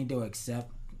lot. I think they'll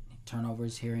accept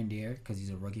turnovers here and there because he's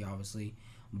a rookie, obviously.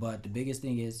 But the biggest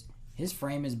thing is his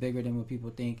frame is bigger than what people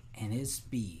think, and his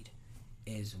speed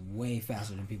is way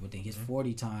faster than people think. His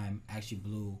 40 time actually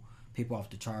blew people off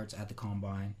the charts at the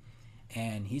combine,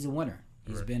 and he's a winner.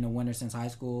 He's been a winner since high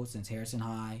school, since Harrison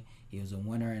High. He was a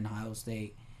winner in Ohio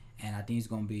State, and I think he's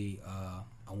going to be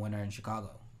a winner in Chicago.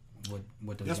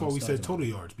 With the That's young why we studs said on. total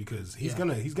yards because he's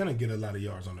gonna get a lot of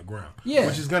yards on the ground. Yeah.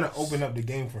 which is gonna open up the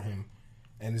game for him.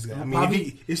 And it's gonna, I mean,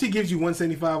 Probably- if he gives you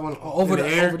 175 on Over in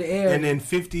the air. and then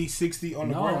 50, 60 on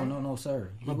the ground. No, sir.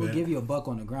 He My will bad. give you a buck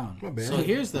on the ground. My bad. So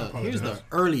here's the I apologize.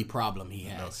 early problem he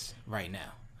has right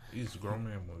now. He's a grown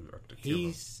man. We have to kill him.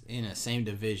 He's in the same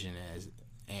division as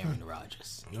Aaron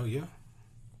Rodgers. Oh yeah,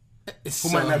 who So-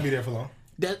 might not be there for long.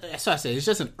 That's what I said. It's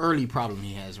just an early problem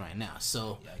he has right now.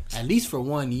 So at least for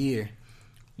 1 year,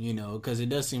 because it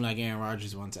does seem like Aaron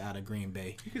Rodgers wants out of Green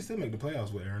Bay. You can still make the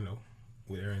playoffs with Aaron though.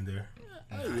 With Aaron there.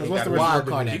 He what's gotta- the rest wild of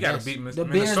the card division? He got to Yes. beat The Bears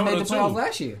Minnesota made the playoffs too.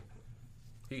 last year.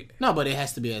 No, but it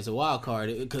has to be as a wild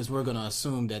card because we're going to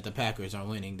assume that the Packers are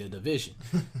winning the division.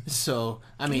 So,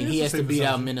 I mean, he has that's a to safe beat out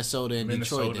assumption. Minnesota and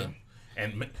Detroit Minnesota.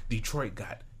 then. And Detroit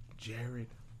got Jared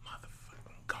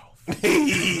motherfucking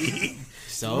Goff.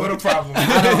 So, What a problem.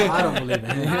 I don't believe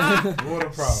it. What a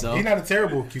problem. So- He's not a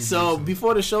terrible QB. So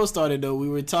before the show started, though, we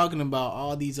were talking about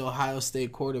all these Ohio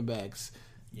State quarterbacks.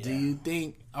 Do you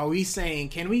think? Are we saying?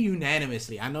 Can we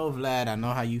unanimously? I know Vlad. I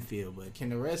know how you feel, but can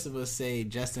the rest of us say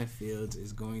Justin Fields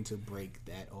is going to break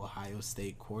that Ohio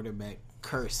State quarterback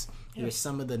curse? Here's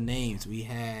some of the names we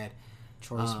had: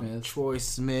 Troy Smith, Troy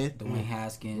Smith, Dwayne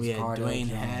Haskins, we had Cardell Dwayne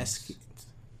Jones, Haskins,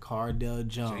 Cardell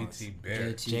Jones, JT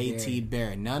Barrett. JT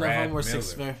Barrett. None Brad of them were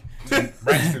Miller. 6'5".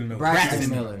 Braxton Miller. Braxton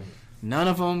Miller. None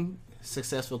of them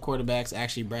successful quarterbacks.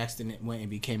 Actually, Braxton went and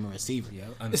became a receiver. Yep.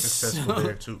 Unsuccessful So-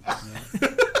 there too.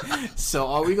 So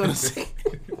are we gonna say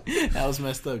that was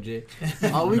messed up, Jay?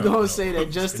 Are we gonna say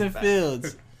that Justin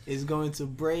Fields is going to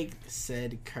break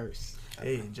said curse?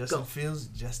 Hey, Justin Fields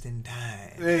just in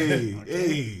time.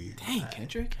 Hey. Dang,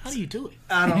 Kendrick, how do you do it?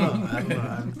 I don't know.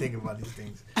 I'm thinking about these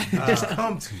things. Just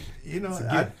come to you. You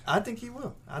know, I think he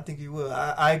will.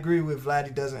 I agree with Vlad.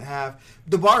 He doesn't have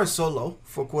the bar is so low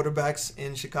for quarterbacks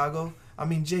in Chicago. I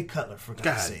mean, Jay Cutler, for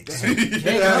God's sake.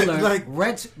 Jay Cutler,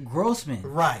 Rex Grossman,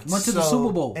 Right. went to the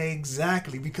Super Bowl.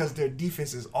 Exactly, because their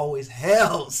defense is always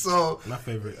hell. So, My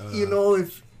favorite. you know,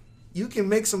 if you can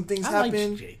make some things I like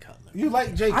happen. Jay Cutler. You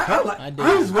like Jay I Cutler? like, I did.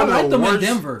 I, He's one of like the them in worst-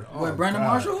 Denver Oh, with Brandon God.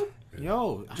 Marshall.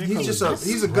 Yo, He's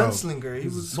a Bro. gunslinger. He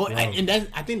was. Boy, and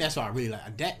I think that's why I really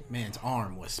like that man's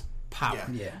arm was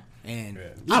powerful. Yeah. And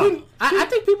Yeah. I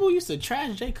think people used to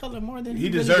trash Jay Cutler more than he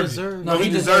really deserved it. deserved. No, he he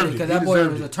deserved deserved it it. because He that boy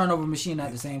deserved was it. a turnover machine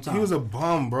at the same time. He was a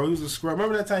bum, bro. He was a scrub.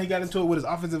 Remember that time he got into it with his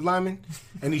offensive lineman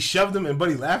and he shoved him and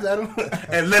Buddy laughed at him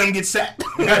and let him get sacked?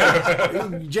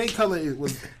 Jay Cutler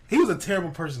was a terrible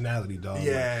personality, dog.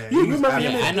 Yeah. You remember him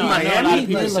Yeah, I in know. I know a lot Miami? of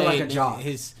people He looked like say a jock.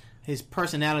 his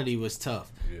personality was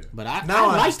tough, Yeah. but I Now I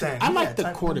liked understand. I He liked had the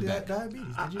type 1 quarterback.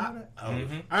 diabetes. Did you know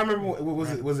that? I remember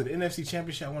was it NFC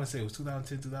Championship? I want to say it was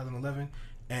 2010, 2011,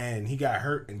 and he got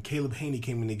hurt and Caleb Haney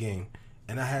came in the game,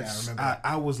 and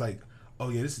I was like, oh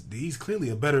yeah, he's clearly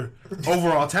a better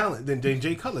overall talent than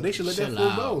Jay Cutler. They should let that Chill fool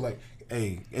out. go. Like,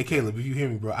 hey Caleb, if you hear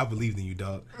me, bro, I believed in you,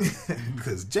 dog.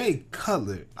 Because Jay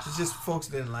Cutler, It's just folks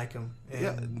didn't like him. And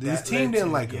yeah, his that team led didn't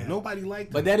to- like him. yeah. Nobody liked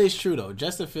him. But that is true though.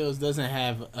 Justin Fields doesn't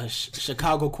have a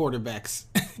Chicago quarterbacks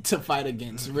to fight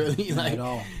against. Really, like at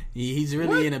all. he's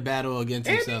really in a battle against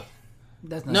himself.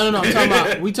 That's not No. I'm talking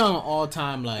about all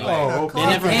time. Like Oh, they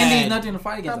never Andy's had. nothing to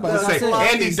fight against. I'm about to Like I say, said,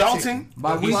 Andy Dalton.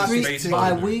 by He's week a three, space by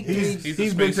soldier. week He's three, a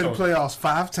He's been space to the soldier. playoffs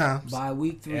 5 times. by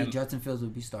week 3, And- Justin Fields will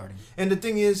be starting. And the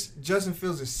thing is, Justin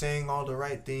Fields is saying all the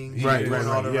right things. Right, He's doing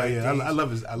all the Yeah, right yeah. things. I love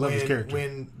his when, character.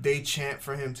 When they chant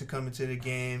for him to come into the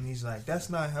game, he's like, "That's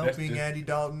not helping dis- Andy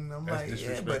Dalton." I'm that's like, "Yeah, but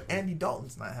disrespectful. Andy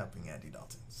Dalton's not helping Andy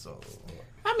Dalton." So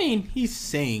I mean, he's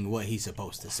saying what he's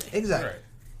supposed to say. exactly, Right.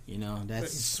 You know, he's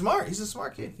that's smart. He's a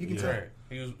smart kid. You can tell. Right.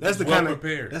 He was That's the well kind of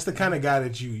prepared. that's the kind of guy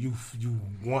that you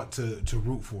want to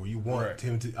root for. You want Right.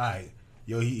 him to. All right,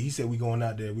 yo, he said we going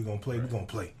out there. We gonna play. We gonna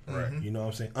play. Right. You know what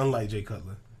I'm saying? Unlike Jay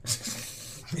Cutler.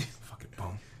 Fucking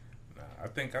bum. Nah, I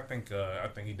think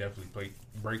he definitely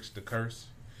breaks the curse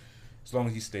as long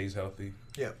as he stays healthy.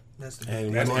 Yep, that's the.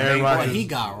 And That's when the Aaron main boy, Rodgers, he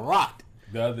got rocked.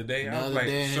 The other day, I The was other like,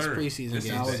 day in his "Sir, preseason this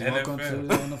game. is I was the welcome to NFL."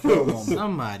 the NFL moment.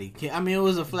 Somebody, I mean, it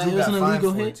was a flag. Dude It was got an fined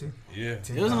illegal for it, hit. too.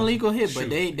 Yeah, It was an illegal hit,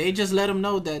 but Shoot. they just let him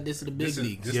know that this is the big this is,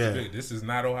 leagues. this, Yeah. is big. This is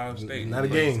not Ohio State. Not a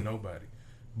He plays game. Nobody.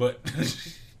 But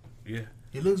yeah,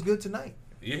 He looks good tonight.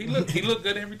 yeah, he looked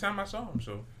good every time I saw him.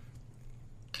 So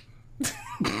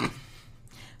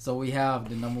So we have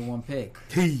the number 1 pick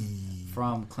he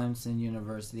from Clemson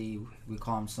University. We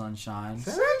call him Sunshine.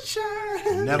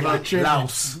 Sunshine. never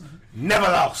lost. Never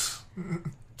lost.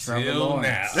 Trevor till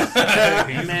Lawrence. now, That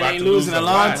He's man about ain't to lose losing a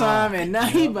long lot. time, and now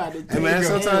he about to. Hey man,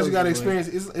 take sometimes you gotta L's, boy.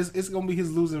 experience. It's gonna be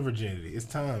his losing virginity. It's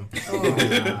time.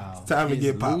 Wow. It's time to He's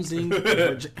get popped. losing.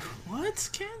 what,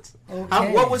 Kent?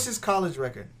 Okay. What was his college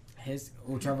record?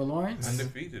 Trevor Lawrence?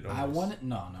 Undefeated. I almost. wanted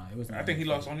no, it was. I think he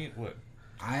lost only what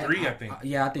 3, I think.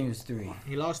 Yeah, I think it was 3.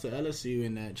 He lost to LSU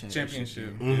in that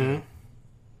championship. Mm-hmm.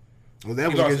 Well, that He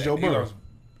was lost. against Joe He Burrow. lost.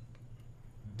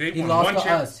 They He won lost one to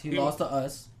champ- us. He lost to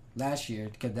us last year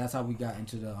because that's how we got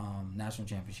into the national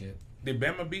championship. Did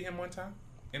Bama beat him one time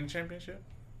in the championship?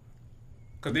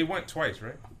 Because they went twice,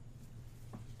 right?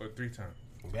 Or 3 times?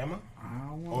 Bama?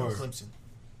 I want Or Clemson.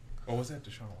 Or was that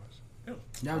Deshaun Watson? No.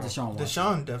 that was Deshaun Watson.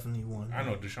 Deshaun definitely won. I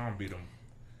know Deshaun beat him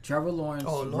Trevor Lawrence's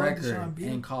Oh, Lord, record Deshaun beat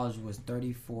him. in college was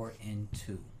 34-2.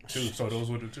 too. So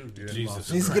those were the 2. Yeah. Jesus.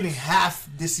 He's Christ. getting half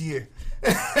this year.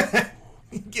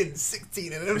 He's getting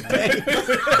 16 of them things.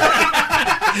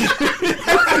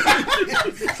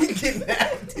 He's getting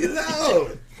half this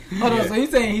out. Hold on, so he's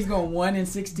saying he's going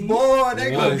 1-16? Boy,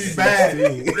 they're gonna be bad.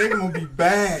 1-16. They're gonna be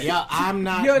bad. Yeah, I'm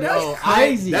not. Yo, that's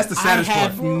crazy. That's the I saddest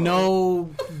have part. no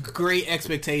great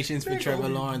expectations for They're Trevor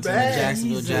gonna be Lawrence and the bad.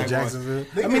 Jacksonville He's Yeah, Jaguars. Jacksonville.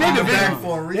 They I mean, gonna they be bad division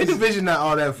for a their reason. division not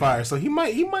all that fire, so he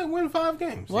might win 5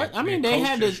 games. What? I mean, Their they coach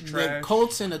had is the trash.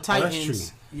 Colts and the that's Titans,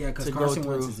 true. Yeah, because to go Carson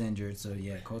Wentz through. is injured, so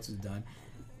yeah, Colts is done.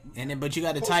 and then but you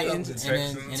got the Colts Titans, got and the then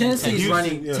Texans. and then Tennessee's Texans. Houston-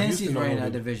 running. yeah, Tennessee's Houston running over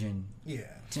that there. division. Yeah.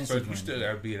 So Tennessee's you running. still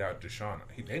got to beat out Deshaun.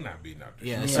 They not beating out Deshaun.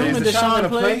 Yeah, Yeah. assuming Is Deshaun Deshaun gonna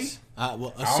play? plays. Well, I don't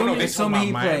know. assuming They assuming talking he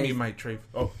about Miami plays. might trade.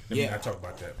 Oh, let me Yeah. not talk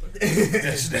about that. But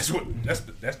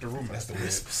that's the rumor. That's the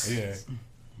whispers. Yeah.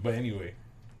 But anyway,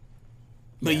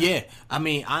 But yeah, I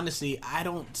mean, honestly, I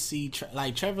don't see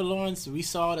like Trevor Lawrence. We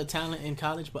saw the talent in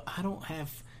college, but I don't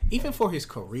have even for his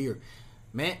career,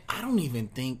 man. I don't even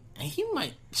think he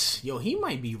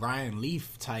might be Ryan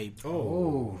Leaf type.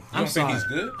 Oh, You don't think he's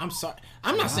good? I'm sorry.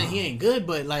 I'm not saying he ain't good,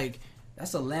 but like,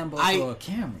 That's a Lambo or a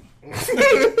Camry.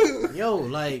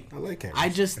 like I like him. I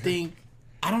just think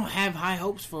I don't have high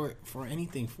hopes for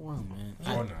anything for him, man.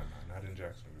 Oh no, not in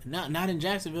Jacksonville. Not in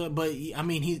Jacksonville, but I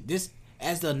mean,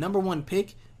 as the number one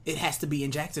pick, it has to be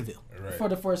in Jacksonville. Right. For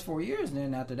the first 4 years,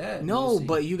 then after that. No, we'll see.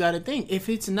 but you got to think if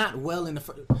it's not well in the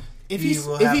first, if He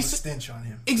will have a stench on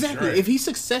him. exactly, Right. if he's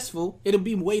successful, it'll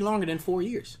be way longer than 4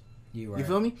 years. You're right. You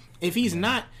feel me? If he's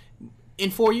not,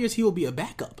 in 4 years he will be a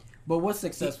backup. But what's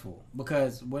successful?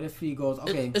 Because what if he goes,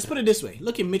 okay, Let's put it this way: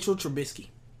 look at Mitchell Trubisky.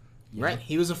 Yeah. Right,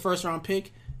 he was a first round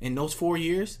pick. In those 4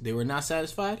 years, they were not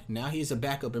satisfied. Now he's a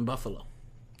backup in Buffalo.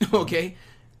 Okay,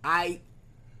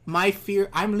 my fear,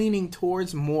 I'm leaning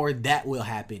towards more that will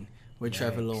happen with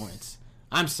Trevor Lawrence.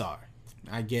 I'm sorry,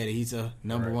 I get it. He's a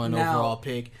number one Now- overall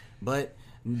pick, but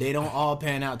they don't all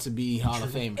pan out to be Hall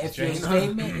of Famers. if your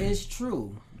statement is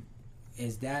true,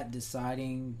 is that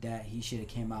deciding that he should have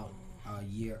came out a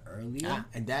year earlier?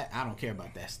 And that I don't care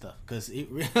about that stuff because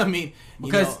I mean,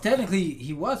 Because technically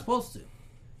he was supposed to.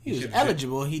 he was should've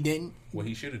eligible. He didn't. What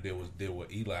he should have did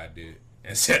what Eli did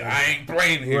and said, "I ain't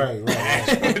playing here."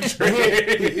 Right.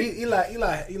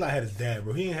 Eli had his dad,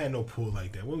 bro. He ain't had no pull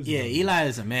like that. What was he Yeah, doing? Eli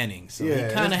is a Manning, so Yeah, he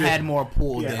kind that's of had different. more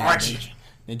pull Yeah, than Archie.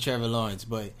 than Trevor Lawrence.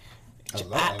 But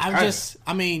I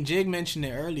I mean, Jig mentioned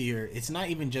it earlier. It's not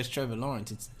even just Trevor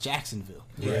Lawrence; it's Jacksonville.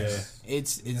 Yeah.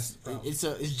 It's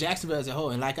Jacksonville as a whole.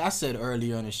 And like I said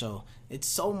earlier on the show, it's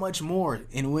so much more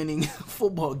in winning a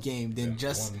football game than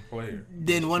just one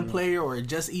player. one player or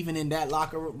just even in that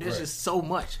locker room. There's Right. just so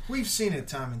much. We've seen it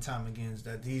time and time again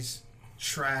that these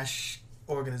trash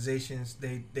organizations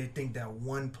they think that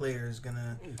one player is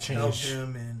gonna help Change.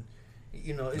 them, and it's,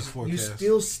 you forecast.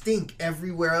 still stink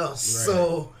everywhere else. Right.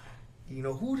 So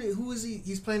who is he?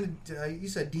 He's playing. You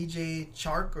said DJ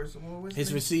Chark or something. What was His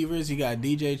name? receivers, you got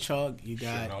DJ Chalk, you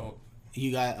Chenault.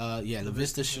 got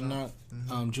LaVista Chenault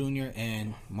Jr.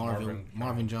 and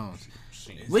Marvin Jones.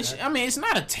 Senior. Which I mean, it's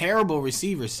not a terrible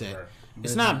receiver set. Right.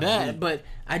 It's not bad, but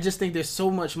I just think there's so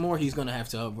much more he's gonna have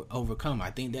to overcome. I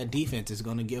think that defense is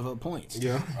gonna give up points.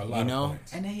 Yeah. A lot You of know?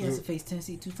 points. And then he has to face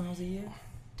Tennessee 2 times a year?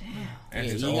 Damn. And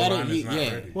Yeah, his you O gotta- line is not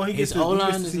yeah. ready. Well, he His gets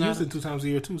O-line to is see not- Houston 2 times a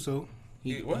year too. So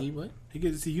He What? he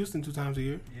gets to see Houston 2 times a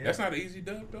year. That's not an easy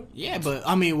dub, though. Yeah, but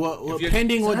I mean, what If you-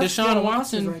 pending what that's Deshaun your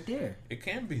losses Watson right there. It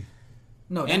can be.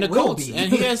 No, and the that will Colts, be. and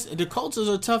he has the Colts is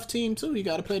a tough team too. You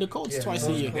got to play the Colts Yeah, twice a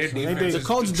those year. Colts- Their Ain't defense they- is The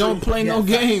Colts the don't truth. play no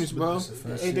Yeah, facts. games, bro.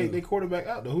 Hey, they quarterback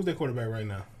out though. Who's their quarterback right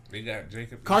now? They got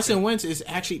Jacob. Carson Wentz is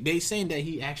actually they saying that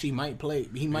he actually might play.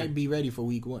 He might be ready for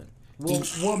week 1.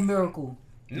 What miracle?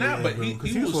 Nah, but he Because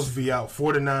he was supposed to be out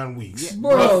 4 to 9 weeks.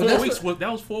 Bro, Bro, that's 4 weeks.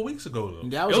 That was 4 weeks ago, though.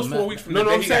 That It was was 4 a weeks from No, the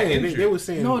day I'm he got saying injured. they were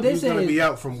saying No, they he was going to said- be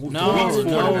out from No, 4 weeks no,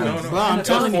 before no, that. no. bro. I'm That's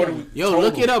telling 40 you, yo, total.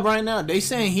 look it up right now. They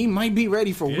saying he might be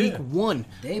ready for week 1.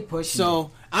 They pushing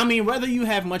So I mean, whether you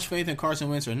have much faith in Carson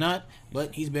Wentz or not,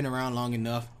 but he's been around long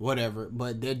enough. Whatever.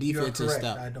 But their You're defense is correct.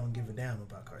 stout. I don't give a damn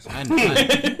about Carson. I know,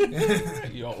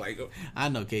 You don't like him. I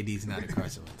know KD's not a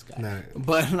Carson Wentz guy. Nah.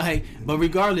 But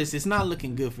regardless, it's not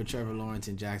looking good for Trevor Lawrence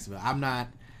in Jacksonville. I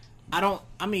don't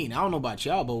know about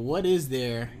y'all, but what is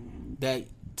there that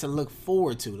to look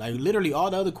forward to? Like literally all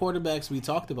the other quarterbacks we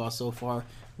talked about so far,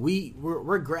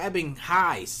 we're grabbing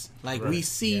highs. Like we Right.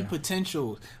 see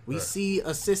potential. We Right. see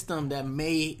a system that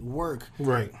may work.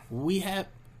 Right. We have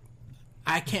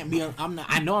I can't be I'm not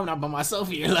I know I'm not by myself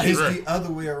here. Like It's the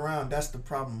other way around. That's the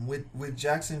problem with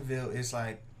Jacksonville. It's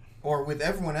like, or with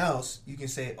everyone else, you can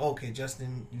say, okay,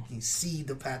 Justin, you can see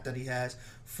the path that he has.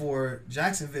 For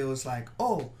Jacksonville, it's like,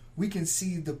 oh, we can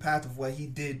see the path of what he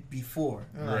did before.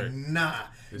 Right. Like, nah,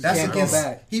 It's that's can't go against.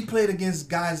 back. He played against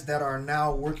guys that are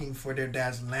now working for their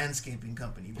dad's landscaping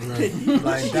company.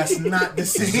 Like that's not the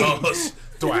same.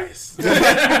 Twice.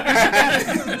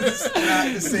 It's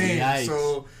not the same. Yikes.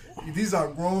 So these are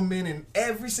grown men, and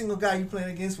every single guy you playing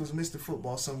against was Mr.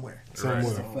 Football somewhere.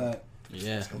 Somewhere. But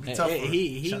Yeah, gonna be tough for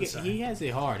he Sunshine. he has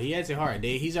it hard. He has it hard.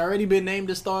 He's already been named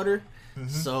a starter,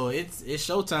 so it's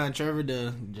showtime. Trevor,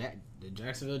 the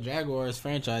Jacksonville Jaguars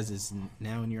franchise is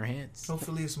now in your hands.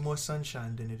 Hopefully, it's more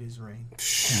sunshine than it is rain.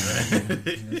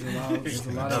 there's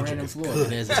a lot of rain in Florida.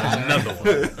 There's a lot of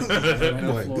Rain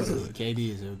in Florida. KD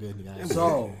is a good guy.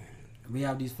 So we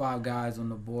have these 5 guys on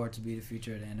the board to be the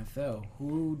future of the NFL.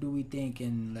 Who do we think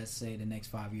in, let's say, the next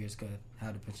 5 years could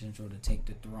have the potential to take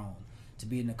the throne, to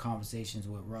be in the conversations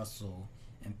with Russell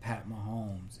and Pat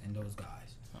Mahomes and those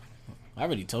guys? I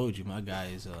already told you my guy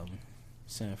is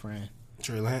San Fran.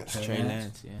 Trey Lance. Trey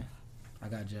Lance, yeah. I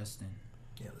got Justin.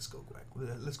 Yeah, let's go black.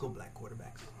 Let's go black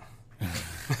quarterbacks.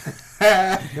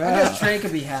 I guess Trey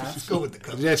could be half. Let's go with the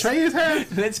color. Yeah, Trey is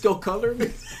half. Let's go color.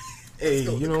 Hey,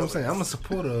 you know what I'm saying? I'm a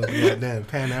supporter of goddamn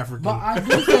Pan African. But I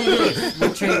do say this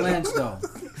with Trey Lance, though.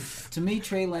 To me,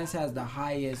 Trey Lance has the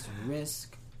highest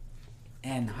risk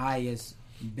and highest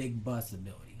big bust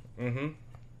ability. Mm-hmm.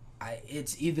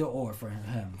 It's either or for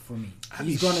him, for me. I'd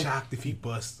be shocked if he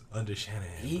busts under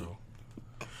Shanahan, bro.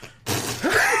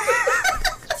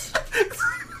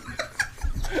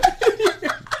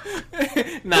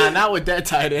 Nah, not with that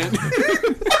tight end.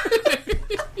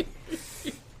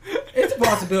 It's a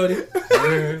possibility.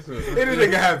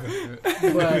 Anything can happen.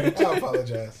 But, I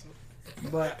apologize.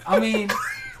 but, I mean,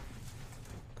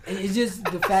 it's just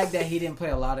the fact that he didn't play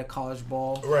a lot of college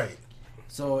ball. Right.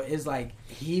 So it's like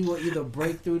he will either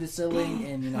break through the ceiling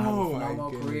and have a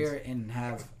phenomenal career and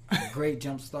have a great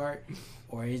jump start,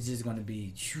 or it's just going to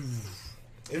be...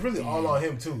 It's really all on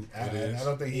him, too. I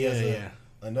don't think he has Yeah.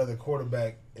 another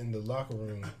quarterback in the locker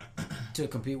room to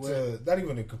compete with. to not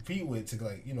even to compete with, to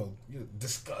like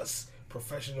discuss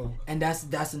professional. And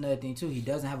that's another thing too. He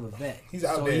doesn't have a vet. He's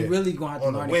out so there he really gonna have to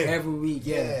on a learn whim. it every week.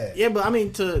 Yeah. Yeah, but I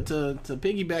mean, to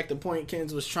piggyback the point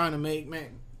Ken's was trying to make,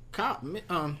 man, Kyle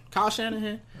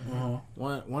Shanahan,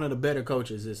 one of the better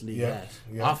coaches this league has.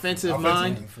 Yeah. Offensive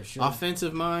mind, for sure.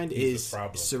 Offensive mind He's is the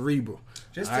problem. cerebral.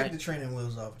 Just All take right. the training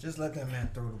wheels off. Just let that man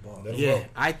throw the ball. Let him Yeah, go.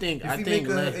 I think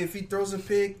If he throws a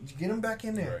pick, get him back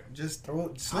in there. Right. Just throw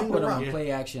it, I sling put the him rock. on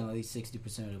play action at least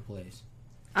 60% of the plays.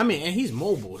 I mean, and he's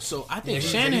mobile, so I think Yeah, he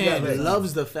Shanahan got legs.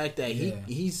 loves the fact that Yeah.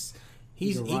 he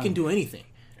a can runner. do anything.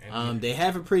 They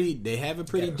have a pretty got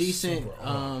a decent super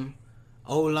arm.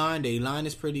 O line. Their line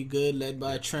is pretty good, led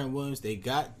by Trent Williams. They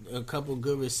got a couple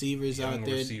good receivers out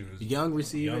there, young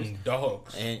receivers, Young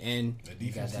dogs. and The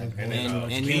defense. that is- And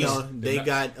and beast. you know they In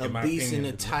got a my beast in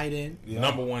opinion, the tight end.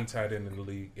 Number one tight end in the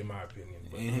league, in my opinion.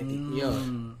 But And,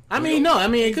 yo, I mean,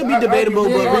 it could be I- debatable,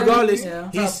 arguably, but regardless, yeah.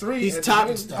 Top he's three he's at top.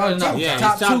 the end. Oh no, Yeah,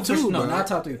 top, he's top two, two, no, bro. not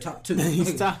top three, top two.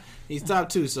 he's top. He's top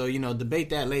two. So debate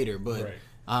that later. But Right.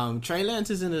 Trey Lance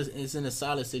is in a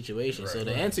solid situation. So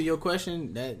to answer your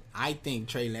question, that I think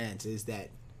Trey Lance is that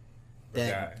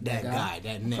guy.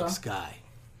 next guy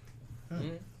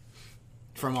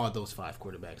from all those 5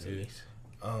 quarterbacks at Yeah. least.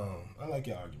 I like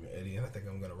your argument, Eddie, and I think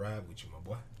I'm gonna ride with you, my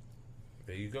boy.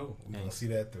 there you go. We're gonna see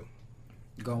that through.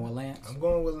 Going with Lance. I'm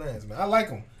going with Lance, man. I like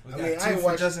him. We I got mean, two I ain't for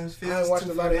watched Justin I Fields, ain't watched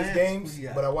two a lot for of his Lance. games, Who you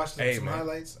got? but I watched Hey, some man.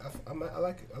 highlights. I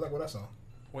like what I saw.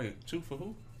 Wait, 2 for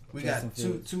who? We Justin got two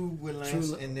Fields. two with Lance,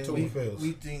 Two- and then two we with Fields.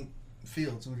 we think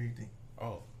Fields. What do you think?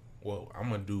 Oh, well, I'm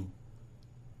gonna do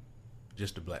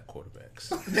just the black quarterbacks.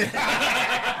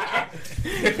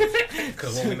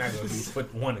 Because what we're not gonna do is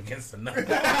put one against another.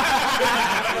 There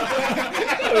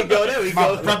we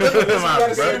go. My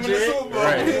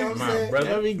brother.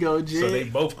 There we go, Jay. So they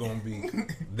both gonna be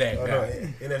that Oh, no,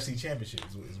 guy. NFC Championship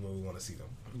is where we want to see them.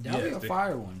 That'll be Yes, a they-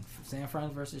 fire one. San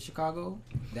Fran versus Chicago.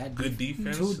 That Good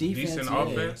defense, two defense, decent yeah.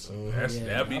 offense. Yeah.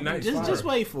 That'd be nice. Just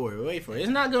wait for it. It's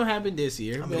not gonna happen this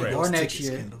year. I But, Right. or those next tickets,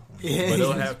 year. Kendall. But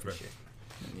it'll happen.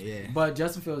 yeah. But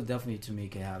Justin Fields definitely to me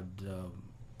can have the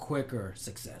quicker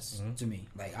success to me.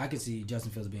 Like I could see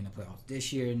Justin Fields being in the playoffs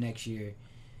this year, next year,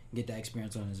 get that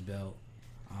experience on his belt.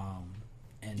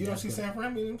 And You don't that's see good. San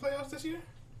Fran being in the playoffs this year?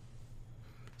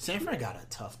 San Fran got a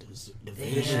tough division.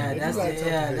 Yeah, that's They do got the, tough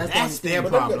yeah, division. that's That's the their only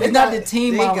thing. problem. It's not the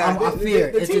team They I got-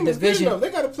 fear. the It's the team is good division. enough. They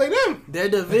got to play them. Their They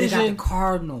got the division.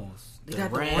 Cardinals. They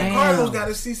got the Rams. Rams. Cardinals got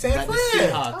to see San Got the Fran.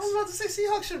 I Seahawks. was about to say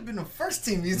Seahawks should have been the first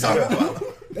team you talking about.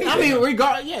 I mean,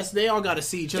 yes, they all got to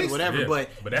see each other, whatever. Yeah, but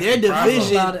that's their the problem.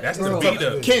 division, That's the Bro. beat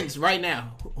up. Kens, right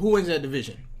now, who wins that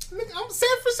division? Look, I'm San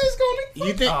Francisco. Nigga.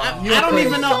 You think? Oh, I don't you're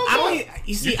even know. crazy. I don't.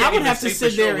 You see, You I can't would even have to say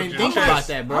sit for there sure and what think you're about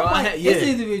saying. that, bro. I'm like, It's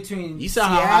either between You saw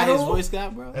how high his Seattle, voice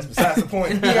got, bro. That's besides the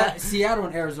point. Seattle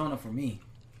and Arizona for me.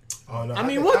 Oh, no, I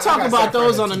mean, think- we'll I talk got about San Fran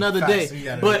those at on two another fast, day. so you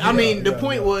gotta- But I mean, the yeah,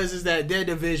 point yeah. was that their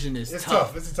division is It's tough.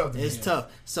 tough. It's a tough division. It's tough.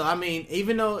 So I mean,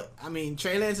 even though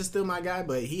Trey Lance is still my guy,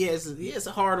 but he has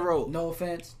a hard road. No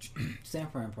offense, San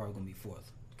Fran probably gonna be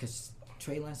fourth because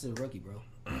Trey Lance is a rookie, bro.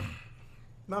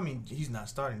 I mean, he's not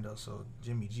starting though, so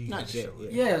Jimmy G. Not gotta yet, show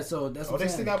it. Yeah, so that's Oh, what they I'm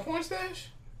still saying. got point stash?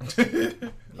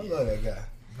 I love that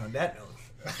guy. On that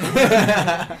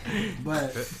note,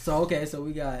 But so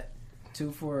we got three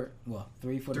for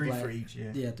the three black. for each.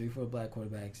 Yeah. Yeah, 3 for the black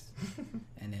quarterbacks,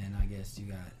 and then I guess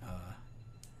you got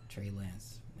Trey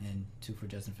Lance and 2 for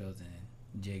Justin Fields,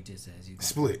 and Jake just says you got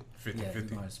Split. 50-50. Yeah, we're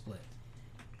going to split.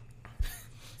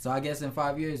 So I guess in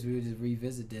 5 years we'll just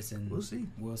revisit this and We'll see.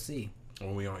 We'll see.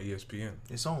 When we on ESPN.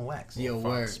 It's on wax. Yo,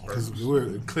 word. Because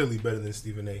we're clearly better than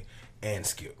Stephen A. and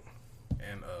Skip.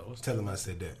 And what's Tell him I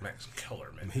said that. Max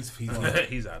Kellerman. He's he's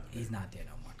out. He's not there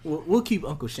no more. We'll keep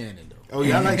Uncle Shannon though. Oh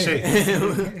yeah, I like Shay.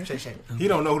 Shay. He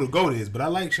don't know who the GOAT is, but I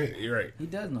like Shay. You're right. He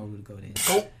does know who to go to.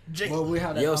 GOAT Jay. Well, we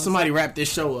have that. Yo, somebody wrap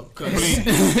this show up. Cause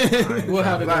we'll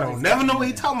have I don't never know what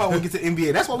he talking about when we get to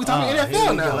NBA. That's why we talking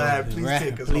NFL now. Glad, please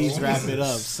take us please home. wrap it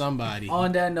up, somebody.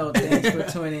 On that note, thanks for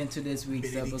tuning in to this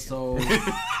week's episode.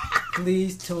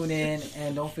 Please tune in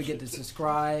and don't forget to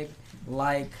subscribe,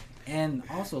 like, and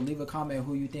also leave a comment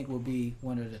who you think will be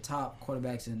one of the top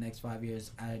quarterbacks in the next 5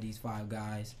 years out of these 5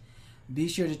 guys. Be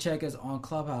sure to check us on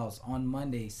Clubhouse on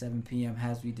Monday, 7 p.m.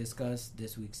 as we discuss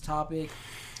this week's topic.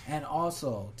 And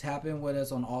also, tap in with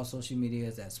us on all social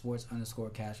medias at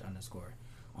sports_cash_.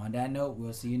 On that note,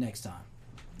 we'll see you next time.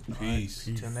 Peace.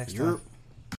 Until next time.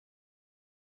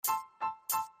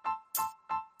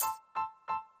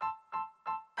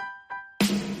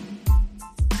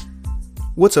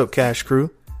 What's up, Cash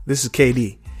Crew? This is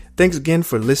KD. Thanks again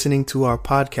for listening to our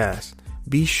podcast.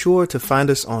 Be sure to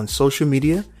find us on social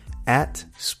media at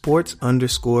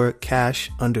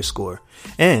sports_cash_.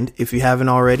 And if you haven't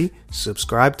already,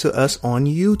 subscribe to us on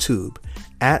YouTube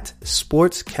at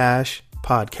Sports Cash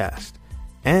Podcast.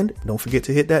 And don't forget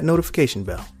to hit that notification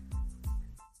bell.